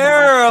 It's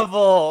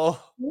terrible!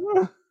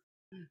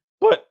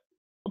 But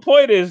the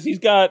point is, he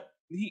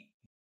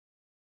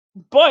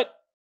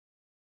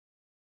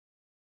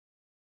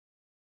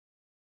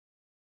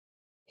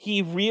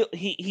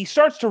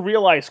starts to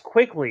realize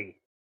quickly.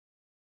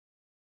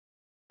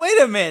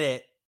 Wait a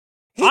minute.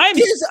 Wait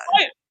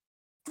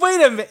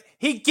a minute.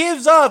 He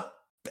gives up,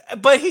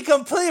 but he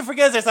completely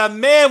forgets there's a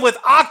man with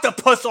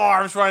octopus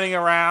arms running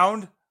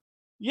around.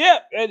 Yeah,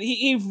 and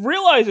he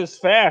realizes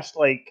fast,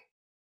 like,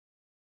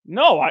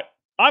 no,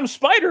 I'm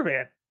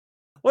Spider-Man.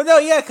 Well, no,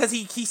 yeah, because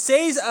he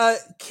saves a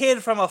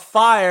kid from a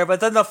fire, but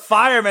then the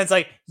fireman's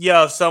like,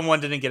 yo, someone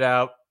didn't get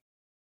out.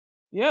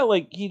 Yeah,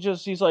 like,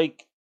 he's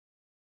like,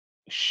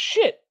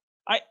 shit,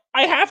 I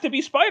have to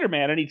be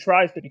Spider-Man, and he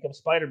tries to become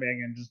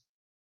Spider-Man and just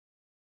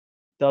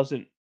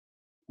doesn't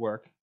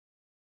work.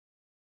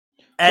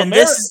 And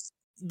this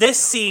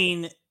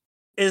scene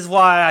is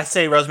why I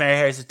say Rosemary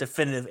Harris is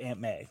definitive Aunt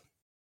May.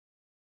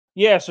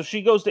 Yeah, so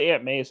she goes to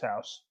Aunt May's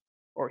house,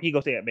 or he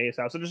goes to Aunt May's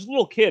house, and there's a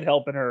little kid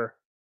helping her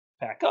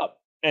pack up.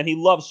 And he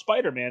loves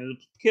Spider-Man. And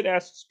the kid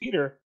asks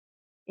Peter,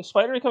 is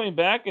Spider-Man coming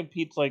back? And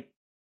Pete's like,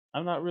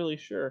 I'm not really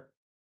sure.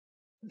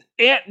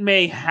 Aunt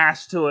May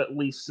has to at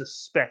least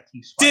suspect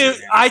he's Spider-Man.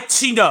 Dude,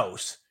 she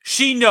knows.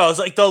 She knows.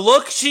 Like, the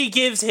look she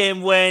gives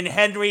him when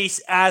Henry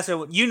asks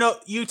her,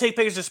 you take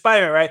pictures of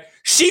Spider-Man, right?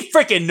 She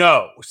freaking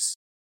knows.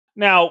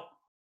 Now,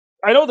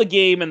 I know the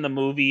game and the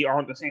movie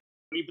aren't the same,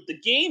 but the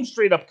game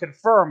straight up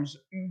confirms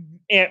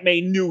Aunt May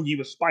knew he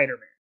was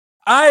Spider-Man.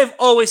 I've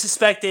always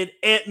suspected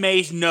Aunt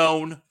May's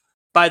known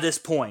by this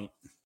point.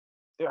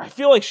 I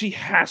feel like she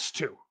has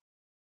to.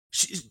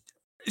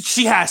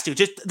 She has to.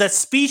 Just the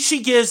speech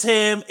she gives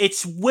him,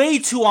 it's way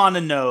too on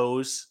the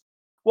nose.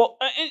 Well,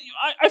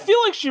 I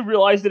feel like she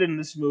realized it in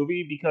this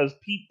movie because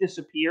Pete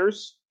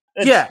disappears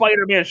and Yeah.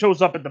 Spider-Man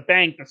shows up at the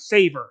bank to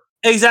save her.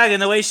 Exactly.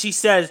 And the way she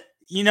says,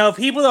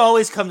 people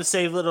always come to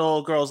save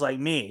little girls like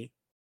me.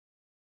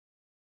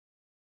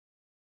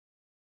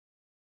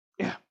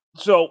 Yeah.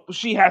 So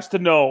she has to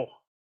know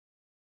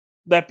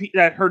that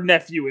her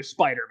nephew is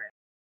Spider-Man.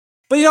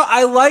 But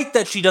I like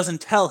that she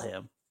doesn't tell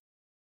him.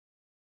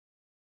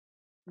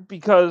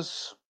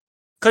 Because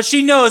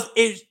she knows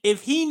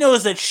if he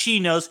knows that she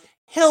knows,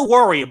 he'll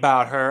worry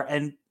about her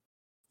and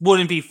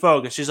wouldn't be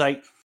focused. She's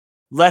like,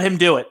 let him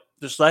do it.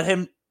 Just let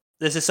him.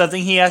 This is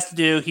something he has to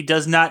do. He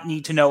does not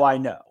need to know I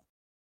know.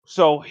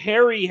 So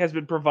Harry has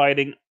been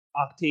providing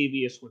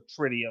Octavius with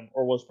tritium,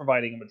 or was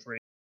providing him with tritium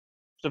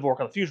to work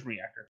on the fusion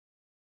reactor.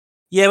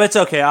 Yeah, but it's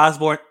okay,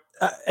 Osborn.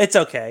 It's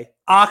okay.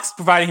 Ox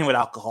providing him with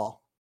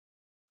alcohol.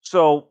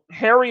 So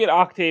Harry and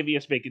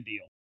Octavius make a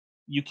deal.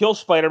 You kill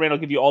Spider-Man, I'll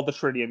give you all the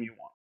tritium you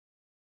want.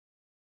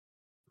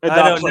 And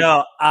I don't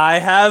know. I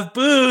have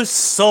booze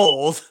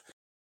sold.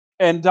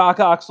 And Doc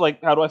Ock's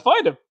like, how do I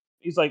find him?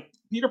 He's like,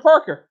 Peter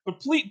Parker. But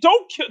please,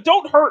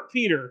 don't hurt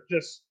Peter.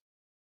 Just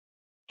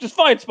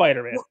find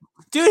Spider-Man.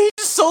 Dude, he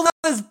just sold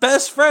out his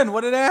best friend.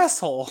 What an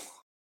asshole.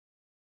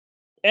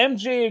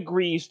 MJ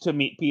agrees to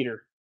meet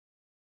Peter.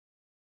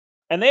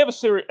 And they have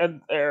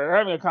and they're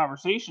having a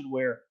conversation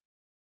where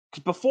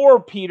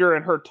before Peter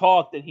and her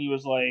talked, and he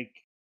was like,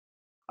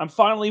 I'm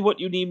finally what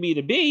you need me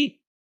to be.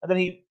 And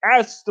then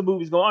as the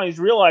movie's going on, he's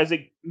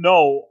realizing,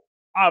 no,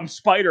 I'm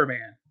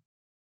Spider-Man.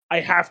 I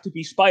have to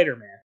be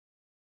Spider-Man.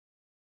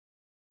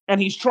 And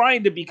he's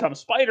trying to become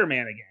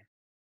Spider-Man again.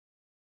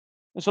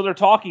 And so they're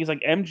talking. He's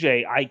like,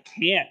 MJ, I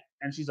can't.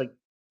 And she's like,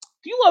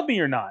 do you love me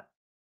or not?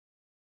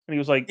 And he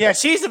was like, yeah,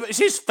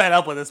 she's fed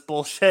up with this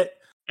bullshit.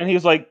 And he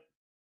was like,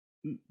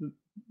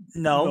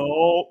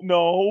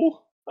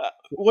 no.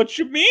 What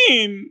you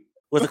mean?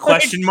 With a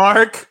question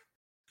mark?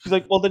 She's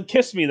like, well, then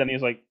kiss me. Then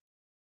he's like,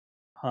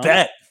 huh?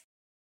 Bet.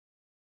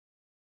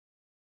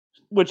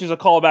 Which is a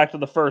callback to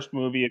the first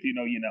movie. If you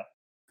know, you know.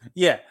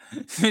 Yeah.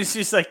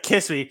 She's like,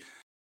 kiss me.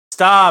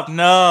 Stop,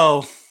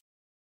 no.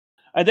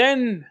 And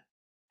then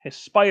his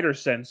spider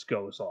sense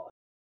goes off.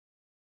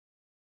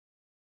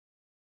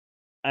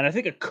 And I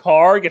think a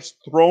car gets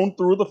thrown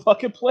through the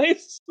fucking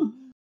place.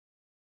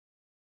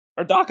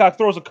 Or Doc Ock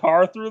throws a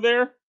car through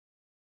there.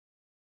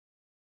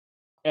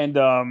 And,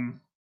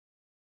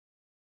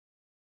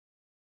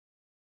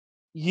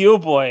 you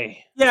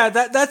boy. Yeah,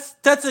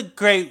 that's a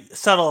great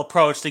subtle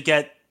approach to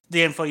get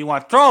the info you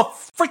want. Throw a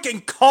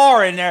freaking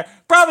car in there.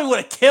 Probably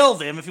would have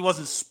killed him if he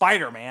wasn't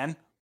Spider-Man.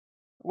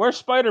 Where's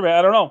Spider-Man?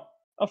 I don't know.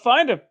 I'll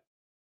find him.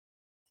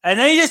 And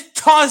then he just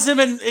tosses him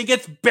and it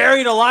gets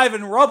buried alive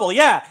in rubble.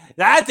 Yeah,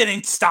 that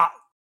didn't stop.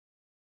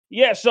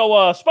 Yeah,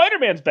 so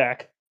Spider-Man's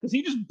back. Because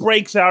he just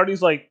breaks out and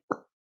he's like,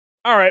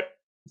 alright,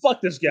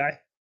 fuck this guy.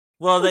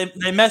 Well,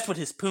 they messed with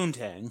his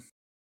poontang.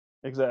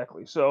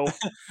 Exactly, so...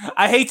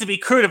 I hate to be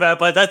crude about it,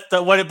 but that's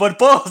what it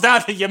boils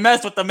down to. You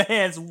mess with the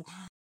man's...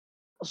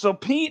 So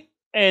Pete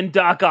and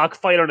Doc Ock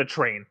fight on a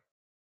train.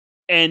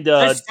 And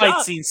this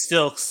fight scene's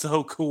still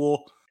so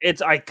cool.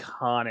 It's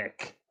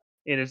iconic.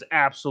 It is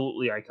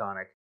absolutely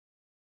iconic.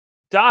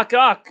 Doc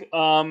Ock,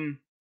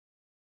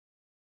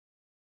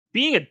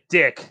 being a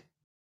dick,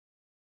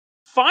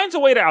 finds a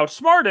way to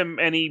outsmart him,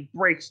 and he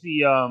breaks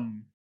the,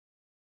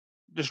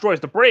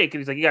 destroys the brake,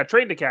 and he's like, you got a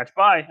train to catch,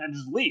 bye, and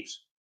just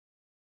leaves.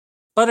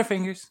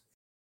 Butterfingers.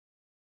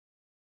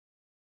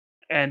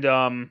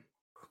 And,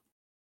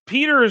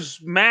 Peter's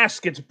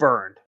mask gets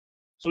burned,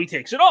 so he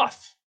takes it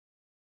off.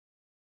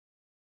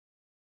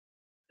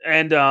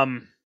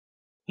 And,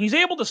 he's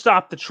able to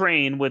stop the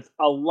train with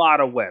a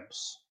lot of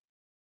webs.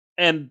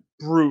 And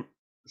brute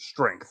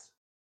strength.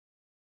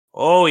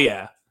 Oh,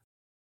 yeah.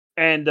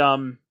 And,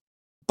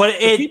 but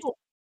it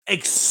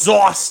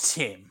exhausts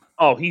him.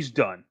 Oh, he's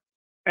done.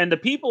 And the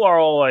people are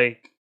all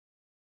like,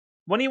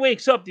 when he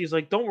wakes up, he's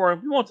like, don't worry,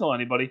 we won't tell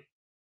anybody. Do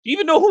you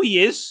even know who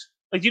he is?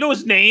 Like, do you know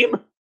his name?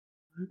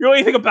 You know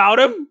anything about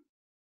him?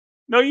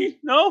 No?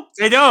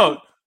 They don't.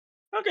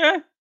 Okay.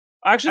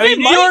 Actually,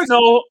 they might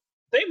know.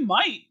 They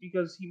might,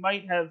 because there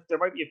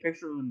might be a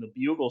picture of him in the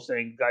Bugle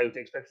saying guy who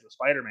takes pictures of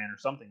Spider-Man or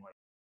something like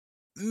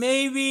that.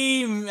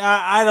 Maybe.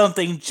 I don't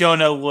think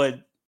Jonah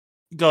would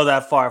go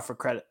that far for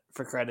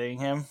crediting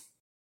him.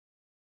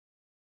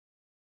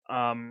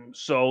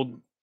 So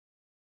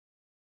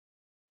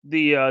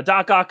the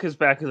Doc Ock is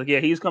back. He's like, yeah,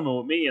 he's coming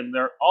with me, and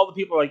all the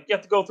people are like, you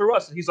have to go through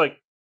us, and he's like,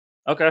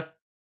 okay.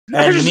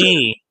 And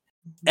me,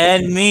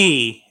 and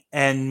me,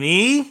 and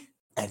me,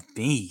 and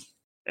me.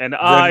 And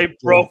I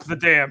broke the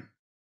dam.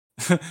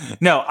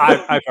 No,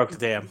 I broke the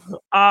dam.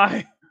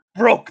 I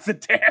broke the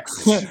dam.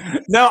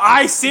 No,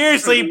 I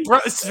seriously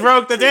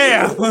broke the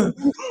dam.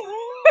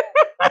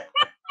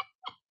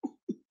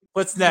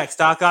 What's next?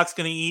 Doc Ock's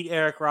gonna eat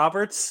Eric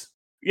Roberts?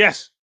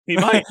 Yes. He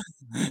might.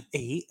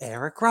 Eat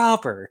Eric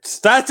Roberts.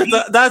 That's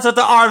what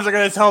the arms are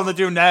going to tell him to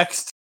do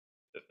next.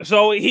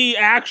 So he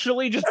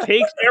actually just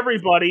takes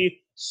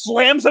everybody,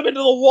 slams them into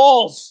the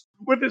walls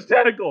with his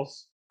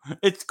tentacles.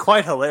 It's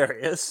quite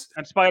hilarious.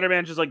 And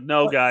Spider-Man's just like,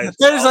 no, guys.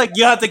 They're just like,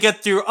 you have to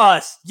get through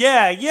us.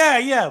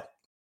 Yeah.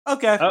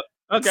 Okay.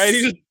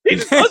 Okay. He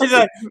just He's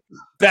like,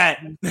 bet.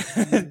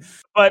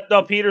 But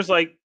no, Peter's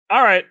like,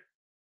 all right.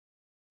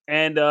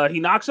 And he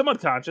knocks him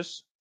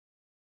unconscious.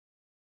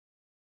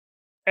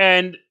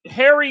 And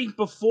Harry,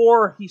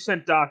 before he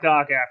sent Doc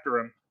Ock after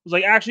him, was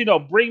like, actually, no,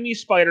 bring me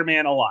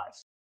Spider-Man alive.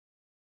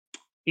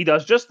 He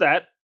does just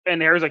that.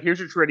 And Harry's like, here's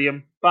your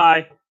tritium.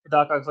 Bye. And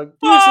Doc Ock's like,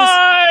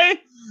 bye!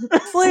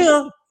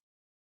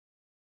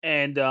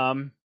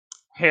 And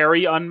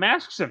Harry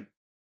unmasks him,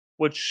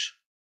 which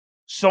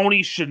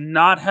Sony should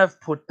not have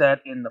put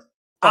that in the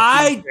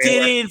I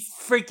didn't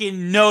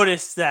freaking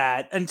notice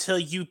that until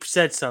you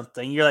said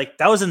something. You're like,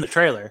 that was in the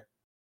trailer.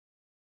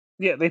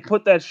 Yeah, they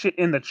put that shit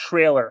in the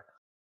trailer.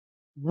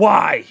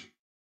 Why?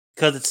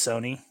 Because it's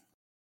Sony.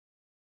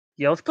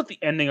 Yeah, let's put the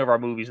ending of our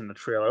movies in the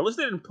trailer. At least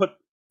they didn't put...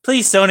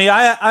 Please, Sony,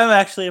 I'm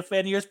actually a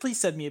fan of yours. Please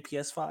send me a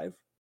PS5.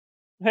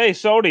 Hey,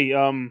 Sony,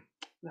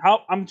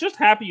 I'm just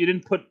happy you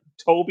didn't put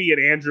Toby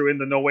and Andrew in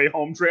the No Way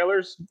Home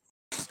trailers.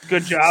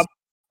 Good job.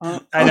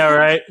 I know,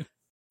 right?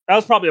 That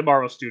was probably a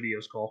Marvel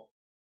Studios call.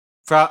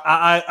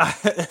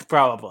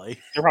 Probably.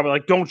 They're probably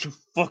like, don't you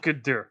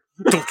fucking dare.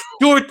 Don't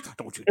do it.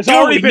 Don't you it's do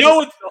already it.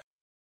 been...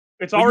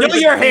 It's already know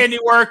your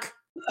handiwork.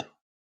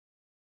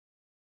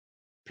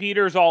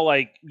 Peter's all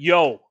like,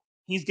 yo,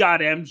 he's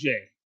got MJ.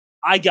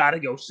 I gotta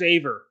go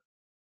save her.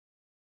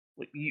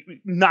 You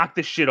knock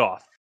this shit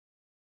off.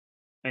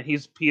 And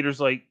Peter's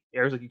like,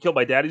 Eric's like, you killed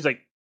my dad? He's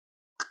like,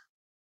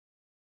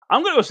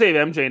 I'm gonna go save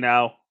MJ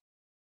now.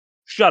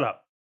 Shut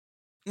up.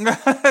 I'm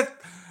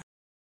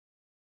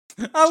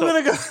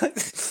gonna go.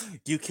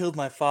 You killed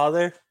my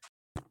father?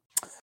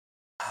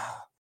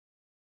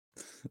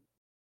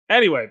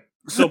 Anyway,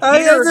 so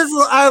Peter,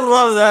 I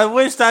love that. I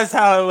wish that's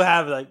how it would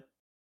happen. Like,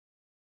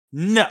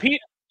 no.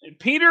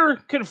 Peter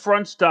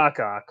confronts Doc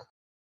Ock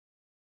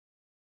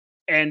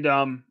and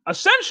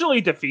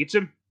essentially defeats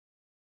him.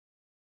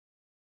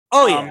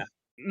 Oh yeah.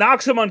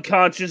 Knocks him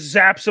unconscious,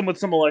 zaps him with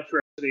some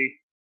electricity.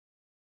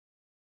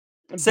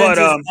 Sends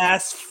his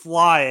ass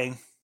flying.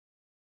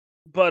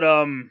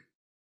 But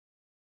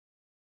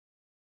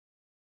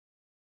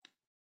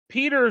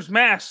Peter's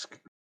mask.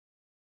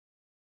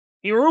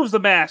 He removes the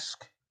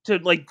mask to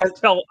like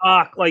tell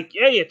Ock, like,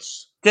 hey,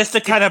 it's just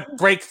to kind of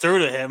break through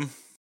to him.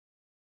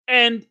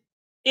 And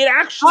it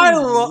actually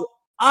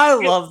I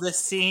love this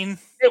scene.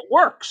 It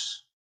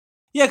works.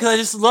 Yeah, because I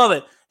just love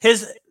it.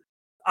 His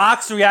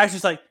Ock's reaction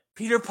is like,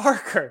 Peter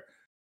Parker.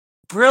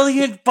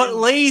 Brilliant but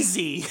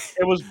lazy.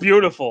 It was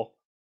beautiful.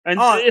 And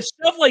it's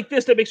stuff like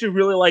this that makes you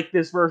really like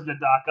this version of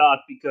Doc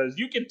Ock, because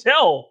you can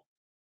tell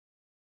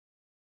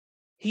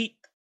he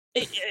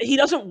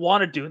doesn't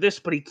want to do this,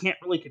 but he can't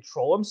really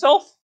control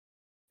himself.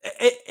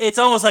 It's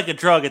almost like a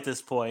drug at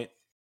this point.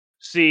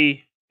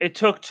 See, it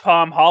took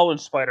Tom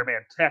Holland's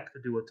Spider-Man tech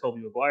to do what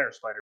Tobey Maguire's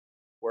Spider-Man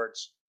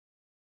works.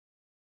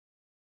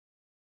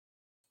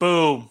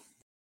 Boom.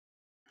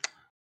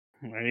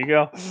 There you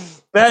go.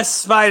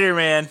 Best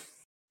Spider-Man.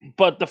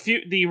 But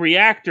the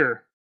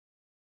reactor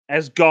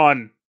has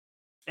gone.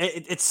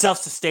 It's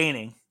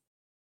self-sustaining.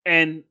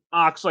 And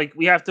Ock's like,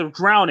 we have to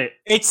drown it.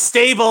 It's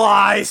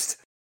stabilized.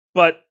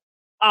 But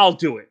I'll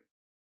do it.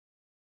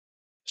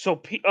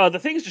 So the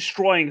thing's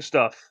destroying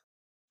stuff.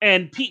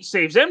 And Pete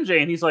saves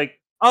MJ, and he's like,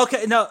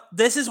 okay, no,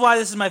 this is why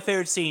this is my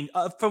favorite scene.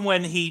 From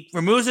when he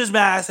removes his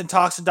mask and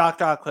talks to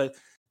Dr. Ock,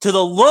 to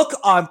the look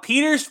on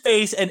Peter's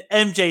face and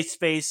MJ's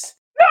face,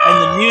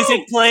 and the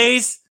music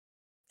plays,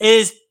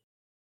 is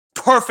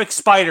perfect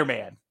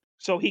Spider-Man.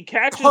 So he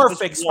catches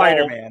perfect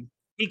Spider-Man.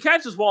 He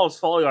catches Wall is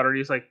falling on her, and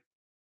he's like,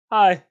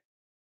 hi.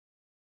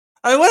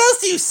 I mean, what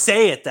else do you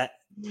say at that?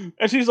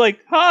 And she's like,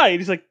 hi. And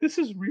he's like, this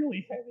is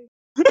really heavy.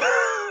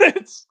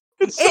 It's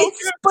so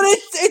good. But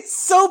it's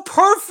so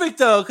perfect,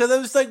 though, because I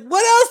was like,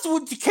 what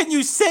else can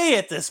you say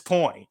at this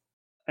point?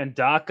 And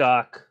Doc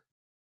Ock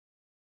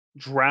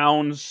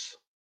drowns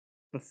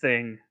the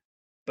thing,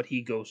 but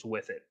he goes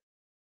with it.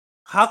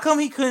 How come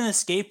he couldn't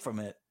escape from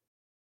it?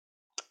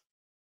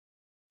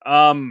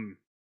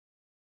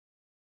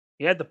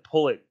 He had to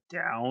pull it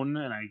down,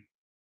 and I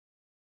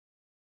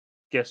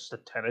guess the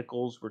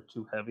tentacles were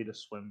too heavy to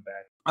swim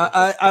back.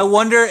 I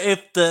wonder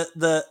if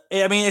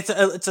I mean,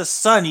 it's a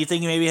sun. You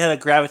think maybe it had a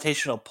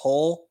gravitational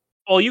pull?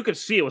 Oh, you could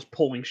see it was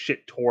pulling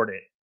shit toward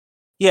it.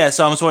 Yeah,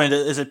 so I'm just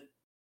wondering, is it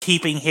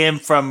keeping him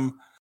from,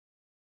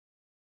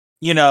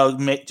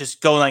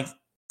 just going like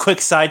quick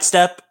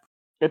sidestep?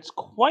 It's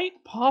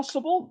quite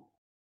possible.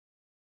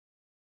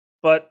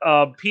 But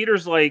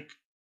Peter's like,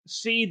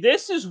 see,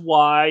 this is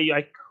why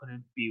I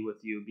couldn't be with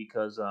you,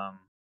 because I'm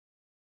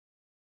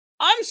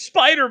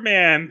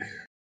Spider-Man.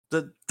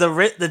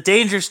 The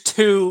danger's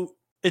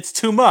it's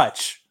too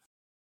much.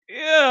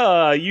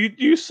 Yeah,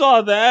 you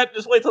saw that.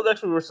 Just wait till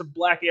next week where some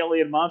black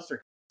alien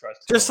monster. tries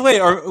to Just kill wait,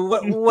 or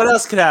what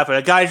else could happen?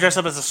 A guy dressed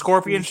up as a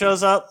scorpion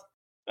shows up?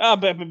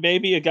 But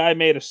maybe a guy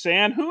made of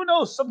sand. Who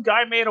knows? Some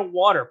guy made of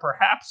water.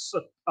 Perhaps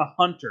a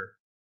hunter.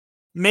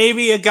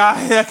 Maybe a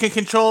guy that can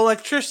control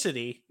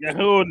electricity. Yeah,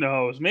 who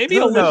knows? Maybe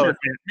Who a lizard knows?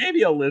 man.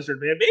 Maybe a lizard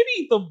man.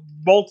 Maybe the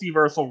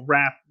multiverse will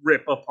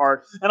rip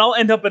apart, and I'll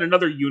end up in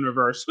another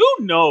universe.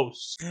 Who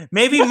knows?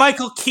 Maybe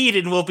Michael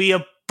Keaton will be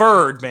a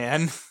bird,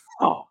 man.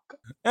 Oh,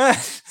 Wow,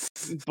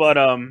 but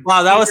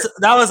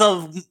that was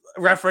a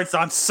reference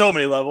on so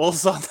many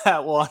levels on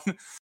that one.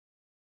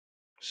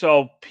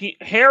 So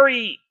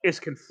Harry is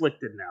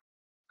conflicted now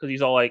because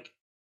he's all like,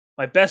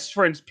 "My best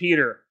friend's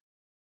Peter.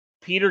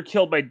 Peter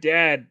killed my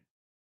dad,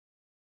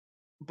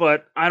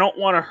 but I don't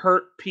want to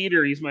hurt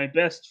Peter. He's my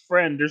best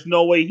friend. There's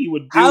no way he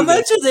would do How this."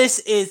 much of this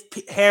is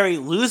Harry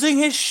losing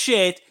his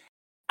shit,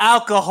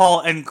 alcohol,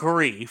 and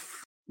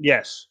grief?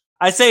 Yes,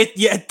 I say,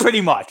 yeah,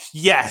 pretty much.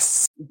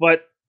 Yes.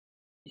 but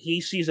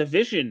he sees a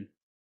vision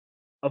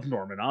of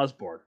Norman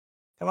Osborn.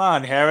 Come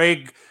on,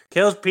 Harry.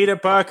 Kills Peter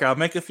Parker. I'll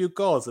make a few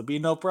calls. It'll be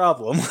no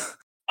problem.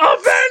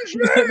 Avenge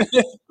me!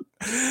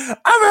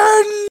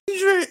 Avenge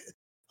me!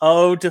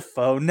 Oh,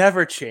 Defoe,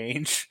 never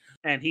change.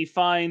 And he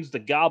finds the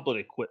goblet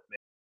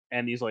equipment,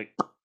 and he's like,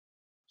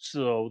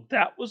 "So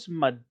that was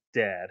my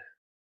dad."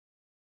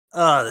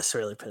 Oh, this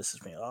really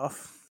pisses me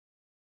off.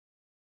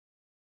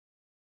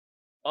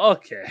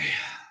 Okay,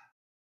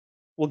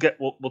 we'll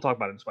talk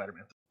about it in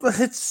Spider-Man. But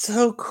it's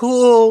so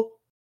cool.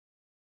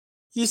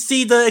 You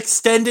see the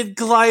extended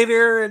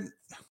glider, and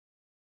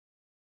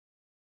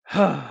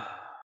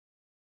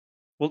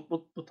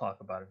we'll talk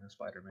about it in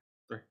Spider-Man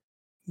 3.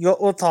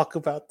 we'll talk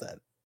about that.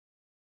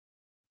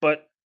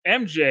 But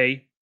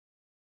MJ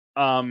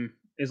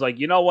is like,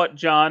 "You know what,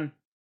 John?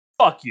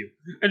 Fuck you,"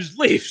 and just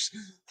leaves.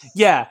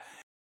 Yeah,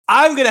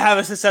 I'm gonna have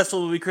a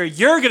successful movie career.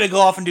 You're gonna go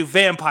off and do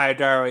Vampire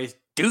Diaries.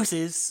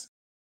 Deuces.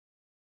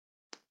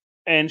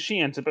 And she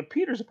ends up at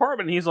Peter's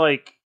apartment. And he's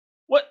like,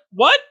 What are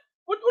you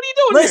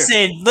doing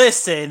here?"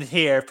 Listen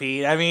here,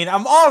 Pete. I mean,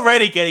 I'm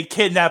already getting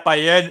kidnapped by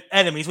your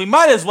enemies. We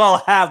might as well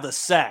have the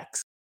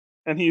sex.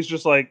 And he's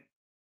just like,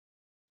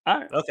 "All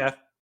right." Okay.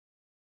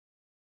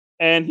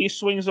 And he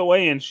swings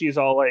away, and she's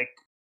all like,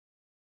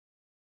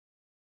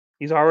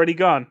 "He's already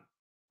gone.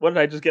 What did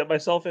I just get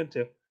myself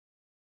into?"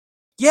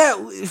 Yeah,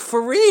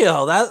 for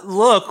real. That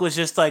look was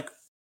just like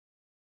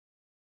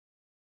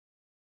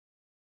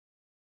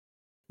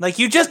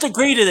you just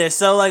agreed to this.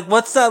 So, like,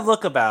 what's that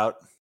look about?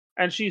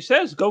 And she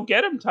says, "Go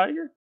get him,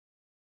 Tiger."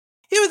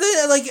 Yeah, but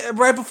then, like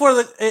right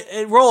before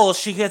it rolls,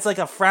 she gets like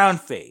a frown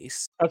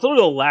face. That's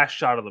literally the last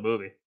shot of the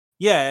movie.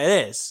 Yeah,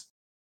 it is.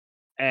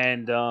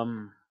 And I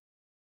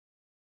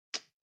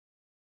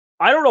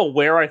don't know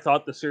where I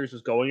thought the series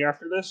was going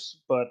after this,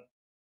 but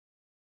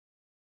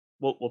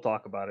we'll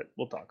talk about it.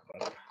 We'll talk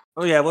about it.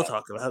 Oh yeah, we'll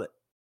talk about it.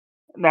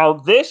 Now,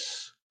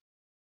 this,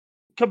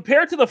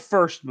 compared to the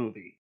first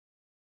movie,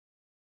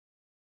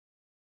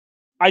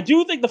 I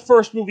do think the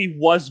first movie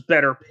was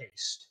better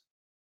paced.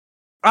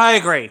 I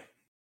agree.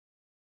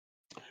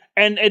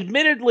 And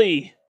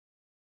admittedly,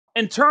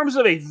 in terms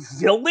of a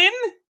villain,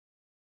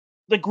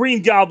 the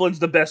Green Goblin's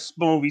the best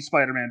movie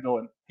Spider-Man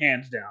villain,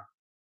 hands down.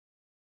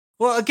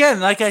 Well, again,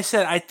 like I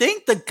said, I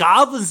think the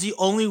Goblin's the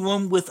only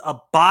one with a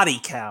body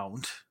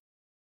count.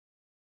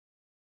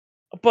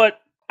 But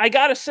I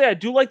gotta say, I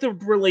do like the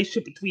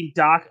relationship between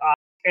Doc Ock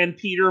and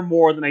Peter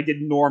more than I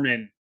did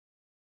Norman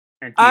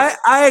and Peter.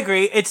 I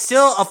agree. It's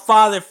still a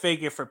father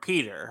figure for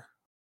Peter.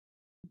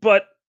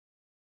 But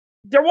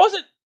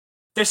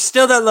there's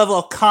still that level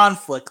of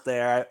conflict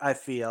there, I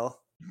feel.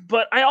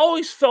 But I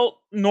always felt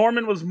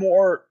Norman was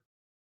more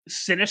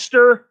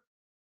sinister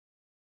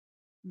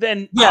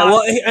than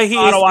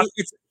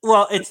it's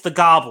the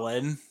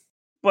Goblin.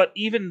 But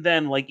even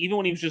then, like, even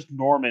when he was just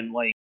Norman,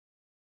 like,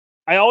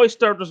 I always thought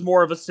there was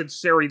more of a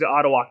sincerity to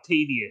Otto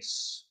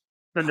Octavius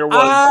than there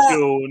was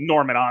to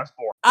Norman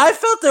Osborn. I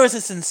felt there was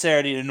a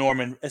sincerity to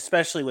Norman,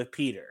 especially with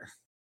Peter.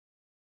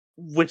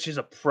 Which is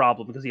a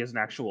problem, because he has an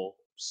actual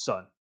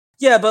son.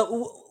 Yeah, but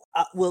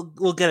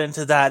we'll get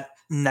into that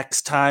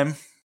next time.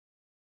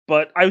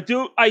 But I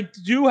do,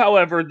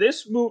 however,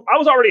 this movie, I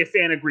was already a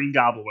fan of Green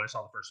Goblin when I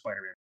saw the first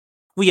Spider-Man.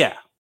 Well, yeah.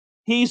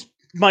 He's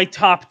my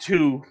top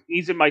two.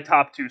 He's in my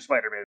top two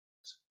Spider-Man.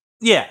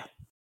 Yeah.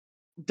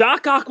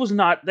 Doc Ock was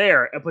not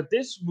there, but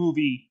this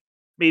movie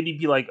made me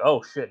be like,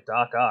 "Oh shit,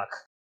 Doc Ock."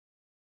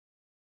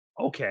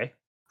 Okay.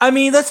 I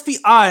mean, let's be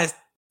honest.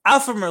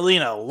 Alfred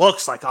Molina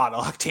looks like Otto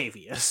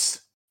Octavius.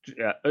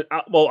 Yeah.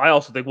 Well, I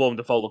also think Willem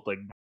Dafoe looked like.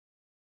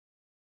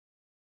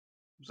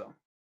 So.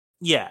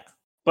 Yeah.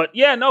 But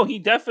yeah, no, he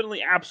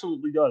definitely,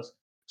 absolutely does.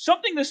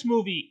 Something this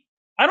movie,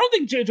 I don't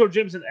think J. Joe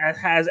Jameson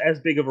has as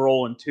big of a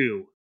role in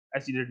 2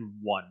 as he did in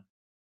 1.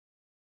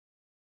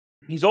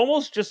 He's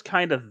almost just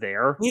kind of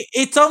there.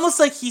 It's almost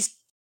like he's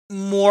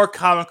more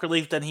comic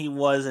relief than he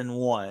was in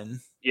 1.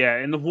 Yeah,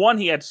 in the 1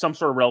 he had some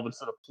sort of relevance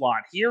to the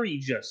plot. Here he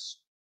just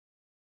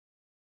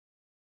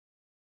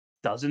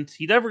doesn't.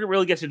 He never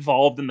really gets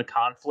involved in the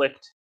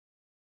conflict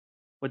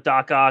with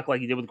Doc Ock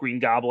like he did with Green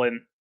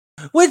Goblin.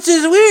 Which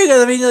is weird.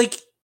 I mean, like,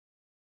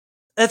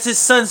 That's his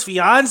son's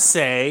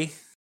fiance.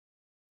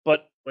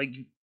 But like,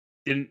 you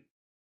didn't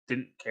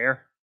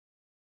care.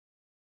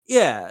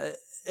 Yeah,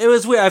 it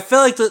was weird. I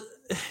felt like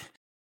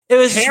it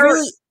was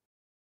really.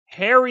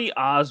 Harry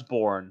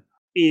Osborn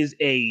is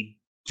a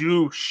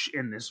douche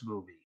in this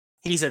movie.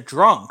 He's a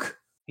drunk.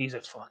 He's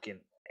a fucking.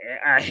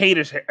 I hate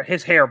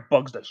his hair.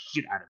 Bugs the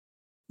shit out of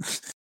me.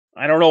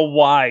 I don't know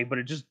why, but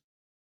it just.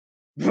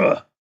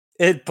 Ugh,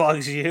 It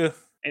bugs you.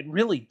 it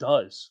really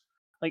does.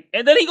 Like,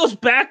 and then he goes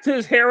back to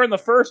his hair in the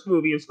first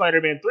movie of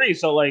Spider-Man 3.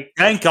 So, like,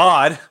 Thank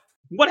God.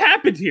 what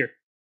happened here?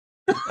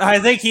 I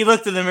think he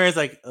looked in the mirror. He's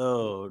like,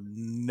 "Oh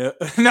no!"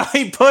 No,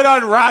 he put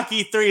on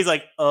Rocky 3. He's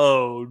like,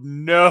 "Oh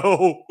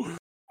no!"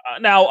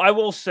 Now, I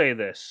will say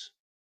this: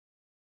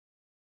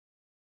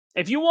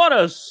 if you want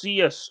to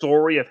see a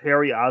story of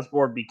Harry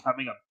Osborn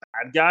becoming a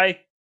bad guy,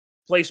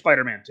 play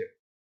Spider-Man 2.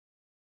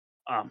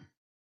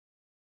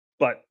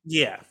 But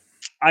Yeah,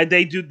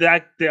 they do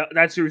that.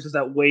 That series does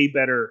that way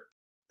better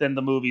than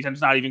the movies, and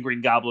it's not even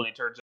Green Goblin. It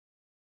turns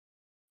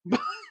out.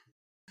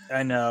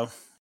 I know.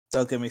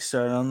 Don't get me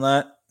started on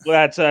that.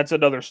 That's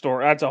another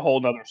story. That's a whole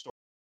nother story.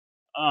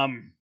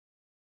 Aunt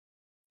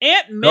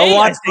Go May.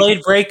 watch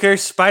Blade Breaker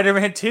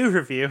Spider-Man 2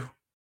 review.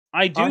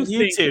 I do on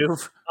think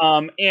YouTube.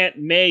 Aunt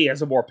May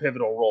has a more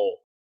pivotal role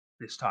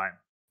this time.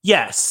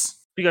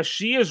 Yes, Because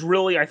she is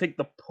really, I think,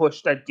 the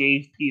push that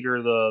gave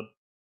Peter the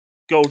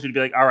go to be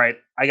like, all right,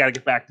 I got to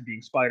get back to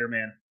being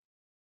Spider-Man.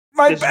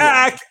 my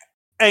back,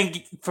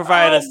 and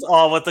provide us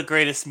all with the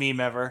greatest meme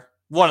ever.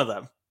 One of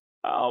them.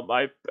 Oh,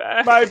 my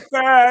back. My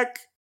back.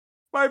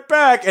 My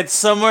back. And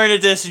somewhere in the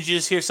distance, you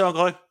just hear someone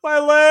going, "My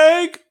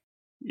leg."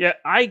 Yeah,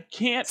 I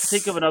can't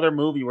think of another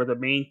movie where the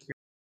main character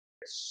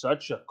is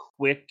such a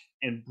quick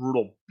and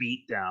brutal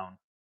beatdown.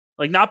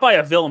 Like, not by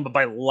a villain, but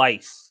by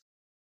life.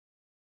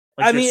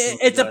 Like I mean,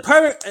 it's a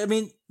perfect. I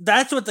mean,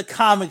 that's what the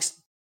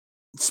comics,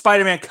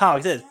 Spider-Man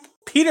comics is.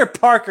 Peter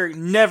Parker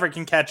never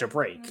can catch a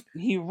break.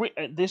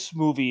 This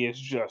movie is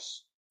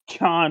just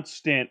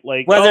constant,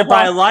 like whether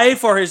by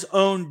life or his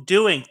own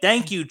doing.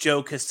 Thank you,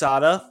 Joe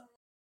Quesada.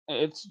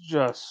 It's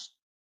just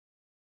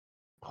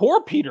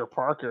poor Peter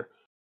Parker.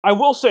 I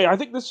will say, I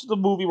think this is the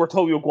movie where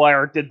Tobey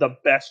Maguire did the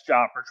best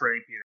job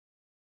portraying Peter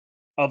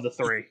of the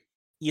three.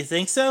 You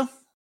think so?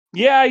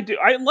 Yeah, I do.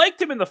 I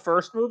liked him in the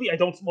first movie. I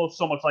don't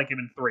so much like him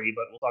in 3,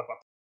 but we'll talk about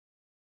that.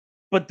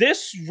 But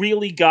this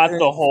really got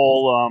the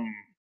whole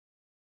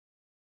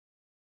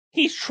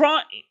He's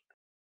trying.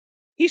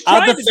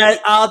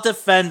 I'll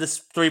defend the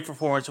 3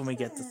 performance when we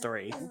get to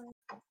 3.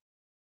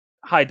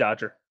 Hi,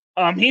 Dodger.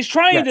 He's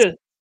trying to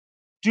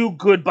do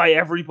good by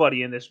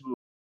everybody in this movie,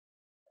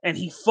 and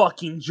he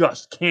fucking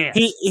just can't.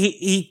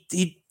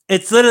 He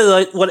it's literally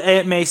like what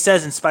Aunt May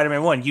says in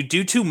Spider-Man 1. You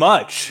do too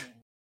much,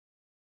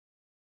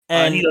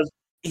 and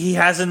he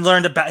hasn't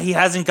learned about. He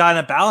hasn't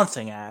gotten a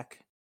balancing act.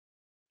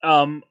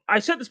 I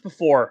said this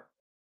before,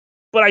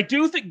 but I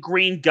do think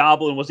Green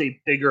Goblin was a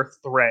bigger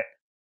threat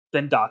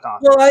than Doc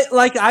Ock. Well,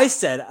 like I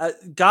said,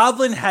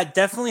 Goblin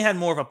definitely had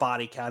more of a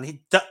body count.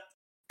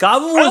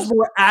 Goblin was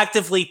more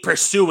actively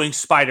pursuing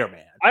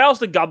Spider-Man. I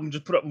also think Goblin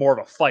just put up more of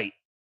a fight.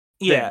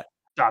 Yeah,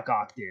 Doc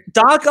Ock did.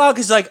 Doc Ock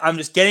is like, I'm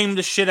just getting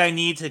the shit I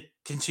need to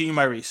continue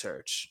my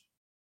research.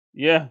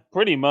 Yeah,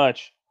 pretty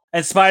much.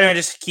 And Spider-Man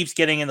just keeps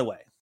getting in the way.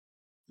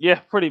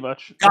 Yeah, pretty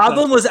much.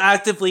 Goblin was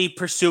actively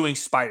pursuing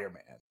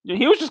Spider-Man. Yeah,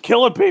 he was just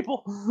killing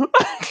people.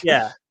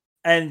 Yeah,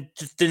 and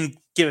just didn't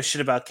give a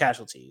shit about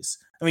casualties.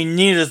 I mean,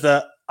 neither does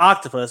the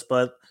octopus,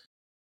 but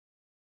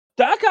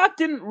Doc Ock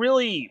didn't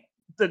really.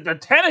 The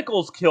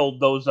tentacles killed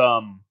those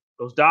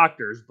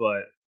doctors,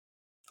 but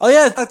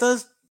that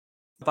does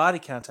body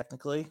count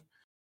technically.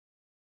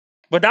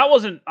 But that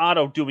wasn't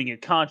Otto doing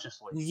it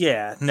consciously.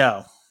 Yeah,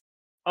 no.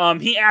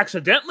 He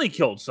accidentally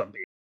killed some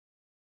people.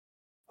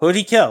 Who'd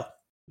he kill?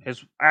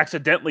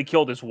 Accidentally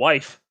killed his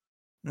wife.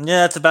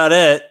 Yeah, that's about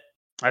it.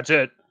 That's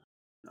it.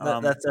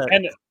 That's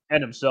it.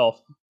 And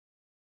himself.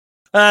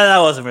 That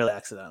wasn't really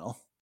accidental.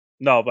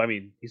 No, but I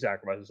mean, he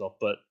sacrificed himself.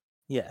 But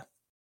yeah,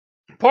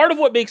 part of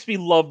what makes me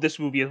love this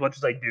movie as much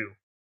as I do,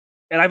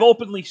 and I've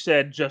openly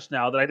said just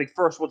now that I think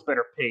first one's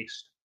better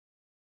paced.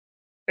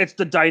 It's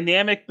the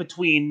dynamic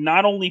between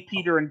not only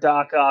Peter and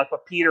Doc Ock,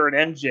 but Peter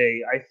and MJ,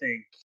 I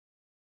think,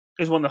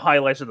 is one of the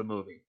highlights of the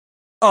movie.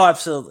 Oh,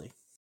 absolutely.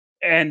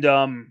 And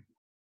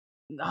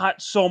not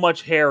so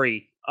much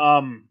Harry.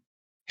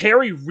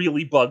 Harry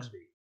really bugs me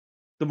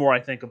the more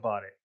I think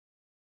about it.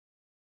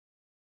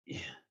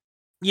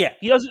 Yeah.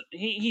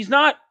 He's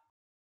not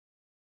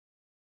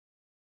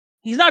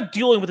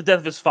dealing with the death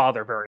of his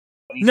father very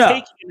well. He's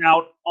taking it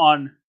out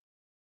on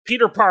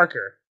Peter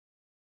Parker,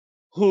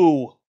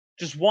 who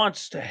just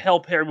wants to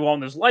help Harry move on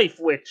in his life,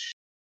 which...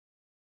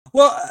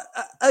 Well,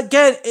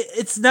 again,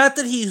 it's not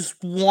that he's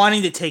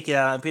wanting to take it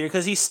out on Peter,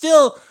 because he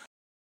still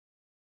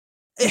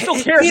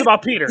cares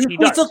about Peter. He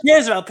still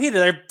cares about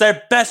Peter.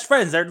 They're best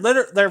friends.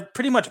 They're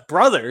pretty much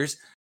brothers.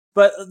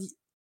 But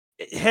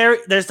Harry,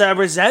 there's that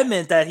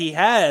resentment that he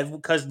had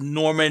because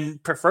Norman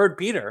preferred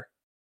Peter.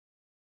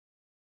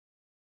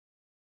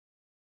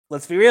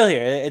 let's be real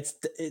here.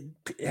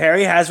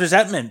 Harry has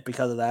resentment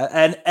because of that,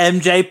 and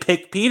MJ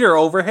picked Peter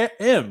over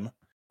him.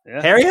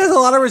 Yeah. Harry has a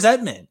lot of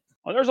resentment.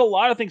 Well, there's a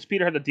lot of things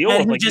Peter had to deal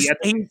with. Like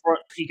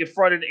he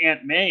confronted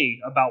Aunt May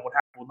about what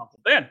happened with Uncle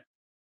Ben.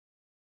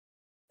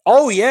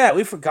 Oh yeah,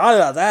 we forgot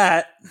about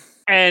that.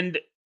 And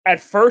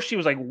at first she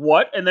was like,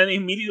 "What?" And then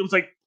immediately was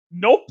like,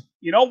 "Nope.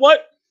 You know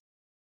what?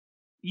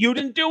 You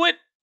didn't do it.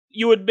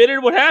 You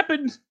admitted what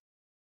happened.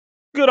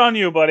 Good on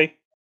you, buddy."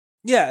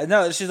 Yeah,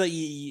 no, she's like,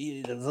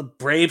 it's a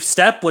brave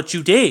step. What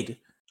you did.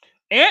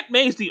 Aunt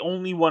May's the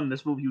only one in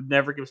this movie who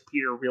never gives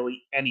Peter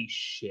really any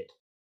shit.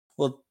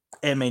 Well,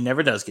 Aunt May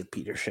never does give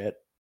Peter shit.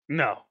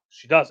 No,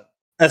 she doesn't.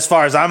 As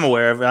far as I'm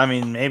aware of, I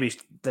mean, maybe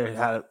they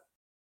had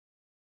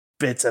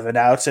bits of it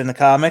out in the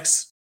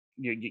comics.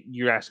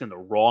 You're asking the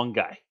wrong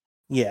guy.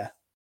 Yeah.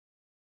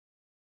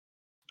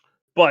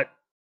 But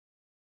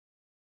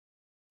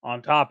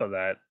on top of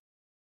that,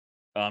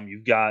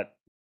 you've got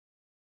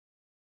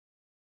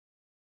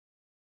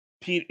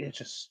Pete. It's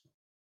just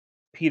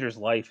Peter's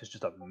life is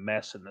just a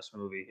mess in this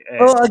movie. And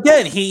well,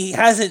 again, he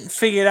hasn't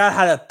figured out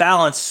how to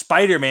balance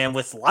Spider-Man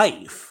with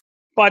life.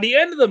 By the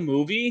end of the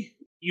movie,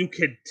 you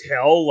could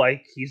tell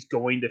like he's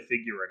going to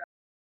figure it out.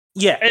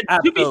 Yeah, and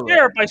absolutely. To be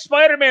fair, by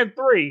Spider-Man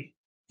 3,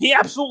 he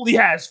absolutely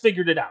has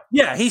figured it out.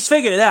 Yeah, he's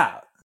figured it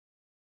out.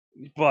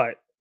 But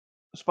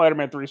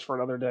Spider-Man 3 is for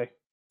another day.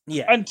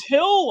 Yeah.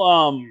 Until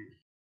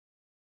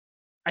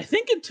I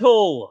think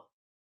until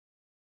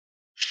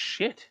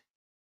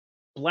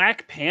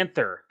Black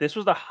Panther. This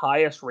was the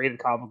highest rated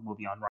comic book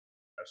movie on Rotten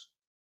Tomatoes.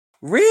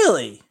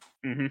 Really?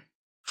 Mm-hmm.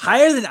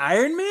 Higher than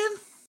Iron Man?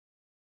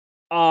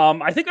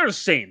 I think they're the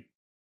same.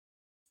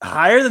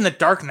 Higher than The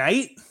Dark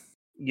Knight?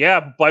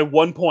 Yeah, by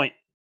 1 point.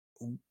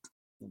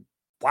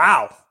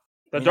 Wow.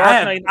 Dark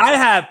Knight. I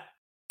have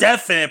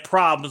definite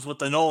problems with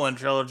the Nolan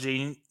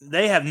trilogy.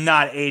 They have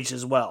not aged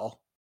as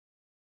well.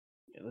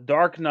 The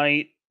Dark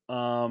Knight.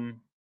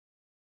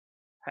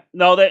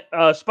 No,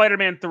 that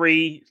Spider-Man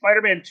 3,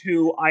 Spider-Man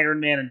 2, Iron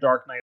Man, and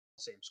Dark Knight have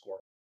the same score.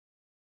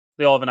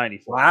 They all have a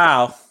 94.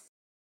 Wow.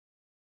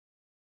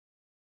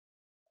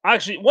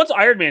 Actually, once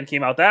Iron Man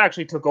came out, that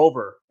actually took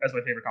over as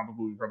my favorite comic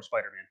movie from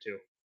Spider-Man 2.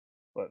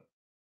 But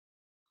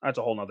that's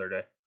a whole nother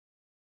day.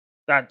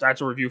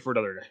 That's a review for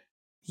another day.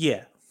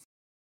 Yeah.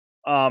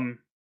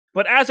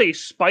 But as a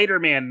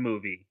Spider-Man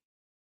movie,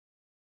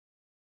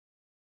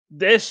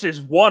 this is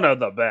one of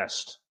the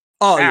best.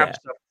 Oh yeah.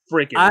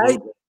 Freaking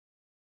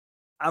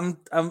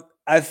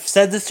I've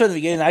said this from the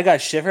beginning. I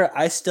got shiver.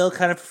 I still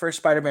kind of prefer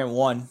Spider-Man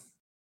 1.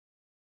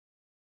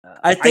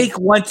 I think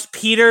once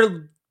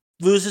Peter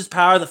loses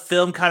power, the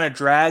film kind of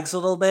drags a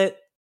little bit.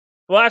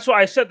 Well, that's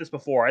why I said this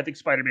before. I think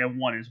Spider-Man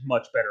 1 is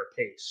much better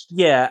paced.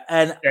 Yeah,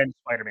 and than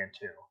Spider-Man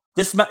 2.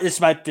 This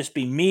might just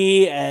be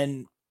me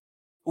and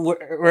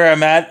where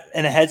I'm at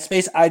in a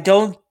headspace. I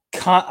don't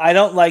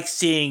like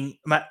seeing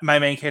my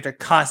main character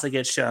constantly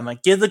get shit. I'm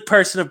like, give the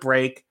person a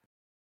break.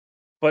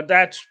 But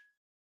that's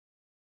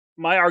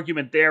my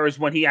argument. There is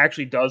when he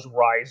actually does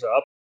rise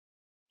up,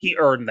 he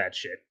earned that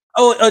shit.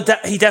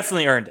 He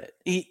definitely earned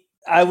it.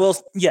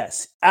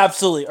 Yes,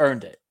 absolutely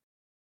earned it.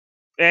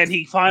 And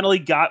he finally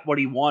got what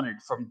he wanted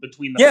from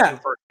between the two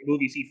first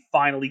movies. He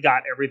finally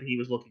got everything he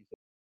was looking for.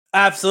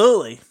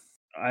 Absolutely.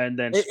 And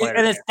then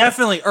and it's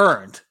definitely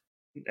earned.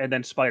 And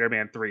then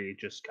Spider-Man 3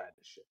 just kind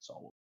of shits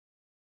all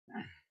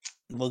over.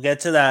 We'll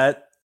get to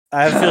that.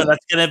 I have a feeling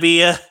that's going to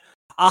be a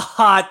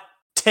hot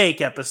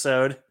take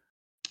episode.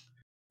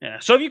 Yeah.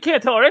 So if you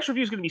can't tell, our next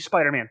review is going to be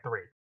Spider-Man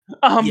 3.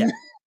 Yeah.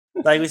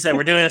 Like we said,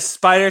 we're doing a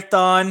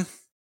Spider-thon.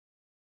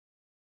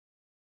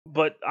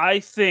 But I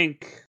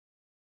think,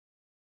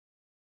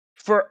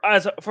 from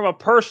a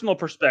personal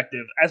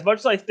perspective, as much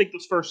as I think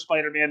this first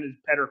Spider-Man is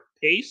better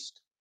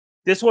paced,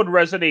 this one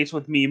resonates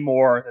with me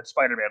more than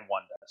Spider-Man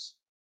 1 does.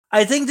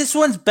 I think this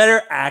one's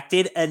better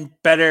acted and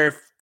better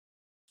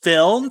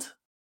filmed.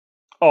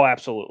 Oh,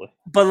 absolutely.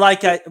 But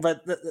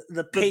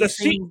the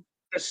pacing,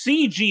 the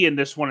CG in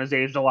this one has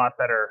aged a lot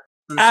better.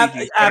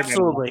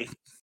 Absolutely.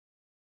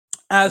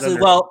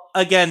 Absolutely. Well,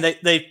 again,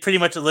 they pretty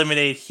much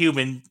eliminated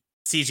human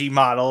CG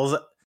models.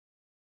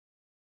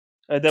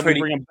 And then we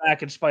bring them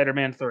back in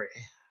Spider-Man 3.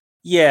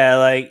 Yeah,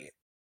 like...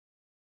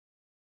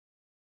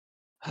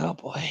 Oh,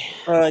 boy.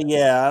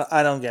 Yeah,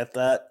 I don't get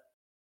that.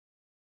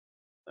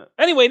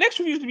 Anyway, next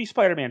review is to be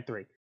Spider-Man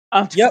 3.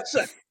 Yep.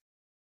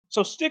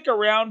 So stick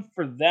around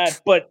for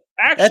that. But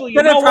actually,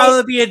 that's gonna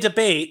probably be a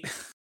debate.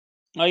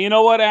 You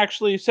know what?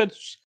 Actually,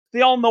 since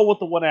they all know what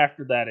the one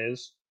after that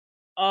is,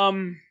 I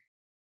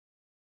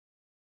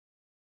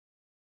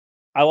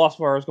lost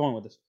where I was going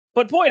with this.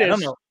 But point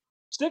is,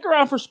 stick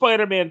around for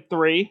Spider-Man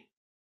 3,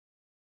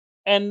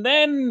 and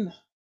then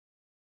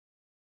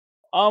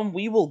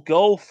we will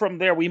go from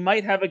there. We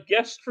might have a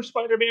guest for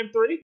Spider-Man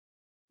 3.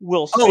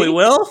 We'll see. Oh, we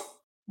will?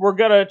 We're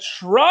gonna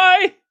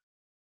try.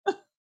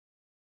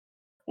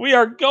 We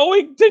are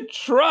going to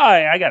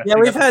try.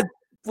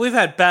 We've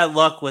had bad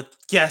luck with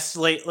guests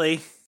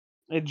lately.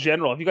 In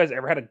general, have you guys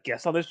ever had a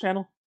guest on this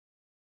channel?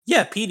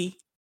 Yeah, Petey.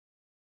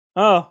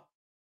 Oh.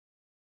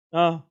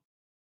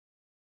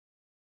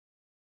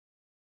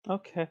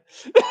 Okay.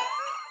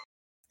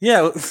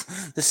 Yeah,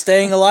 the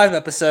Staying Alive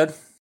episode.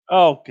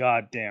 Oh,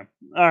 god damn.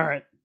 All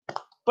right.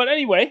 But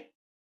anyway,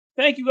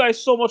 thank you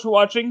guys so much for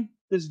watching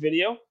this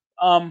video.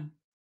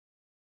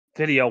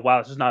 Video.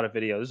 Wow, this is not a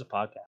video. This is a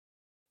podcast.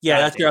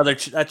 Yeah, God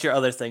damn. that's your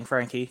other thing,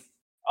 Frankie.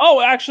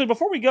 Oh, actually,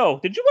 before we go,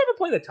 did you ever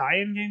play the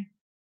tie-in game?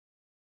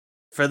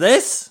 For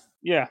this?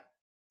 Yeah.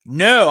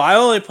 No, I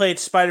only played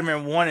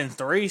Spider-Man 1 and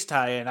 3's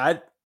tie-in.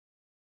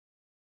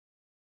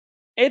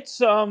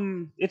 It's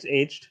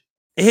aged.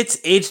 It's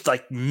aged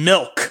like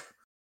milk.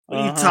 What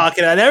are you Uh-huh.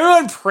 talking about?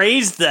 Everyone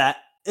praised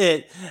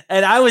it,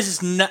 and I was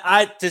just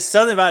just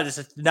something about it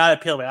just not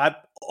appeal to me.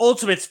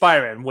 Ultimate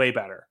Spider-Man way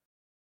better.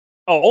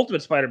 Oh,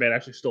 Ultimate Spider-Man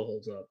actually still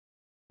holds up.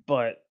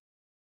 But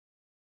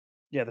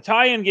yeah, the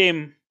tie-in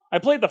game, I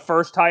played the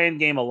first tie-in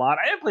game a lot.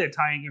 I didn't play a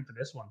tie-in game for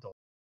this one though.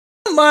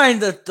 I don't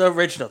mind the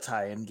original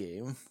tie-in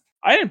game.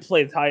 I didn't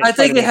play the tie-in. I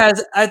think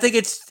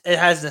it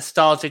has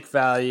nostalgic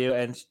value,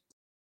 and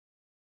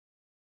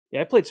Yeah,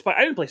 I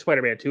didn't play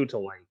Spider-Man 2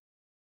 until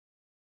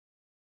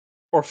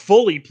or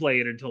fully play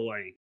it until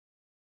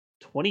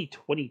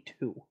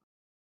 2022.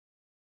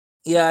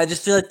 yeah, I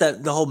just feel like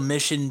that the whole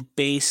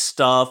mission-based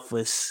stuff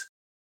was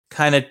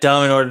kind of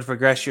dumb in order to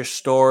progress your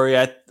story.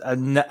 I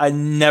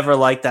never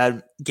liked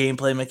that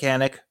gameplay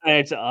mechanic.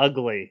 It's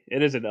ugly.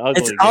 It is an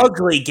ugly It's game.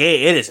 ugly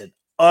game. It is an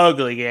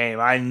ugly game.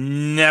 I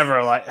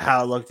never liked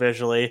how it looked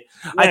visually.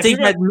 Yeah, I think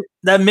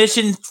that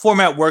mission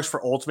format works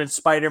for Ultimate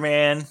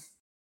Spider-Man.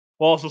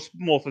 Well, also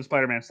Ultimate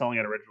Spider-Man selling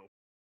it original.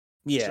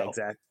 Yeah, So.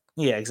 exactly.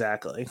 Yeah,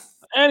 exactly.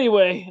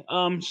 Anyway,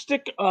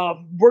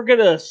 we're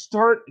gonna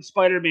start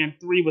Spider-Man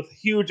 3 with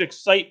huge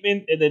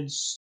excitement and then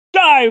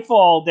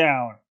Skyfall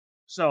down.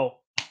 So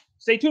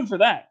stay tuned for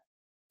that.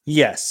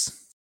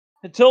 Yes.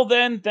 Until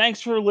then,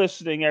 thanks for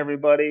listening,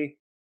 everybody.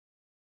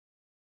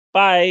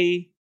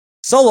 Bye.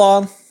 So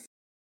long.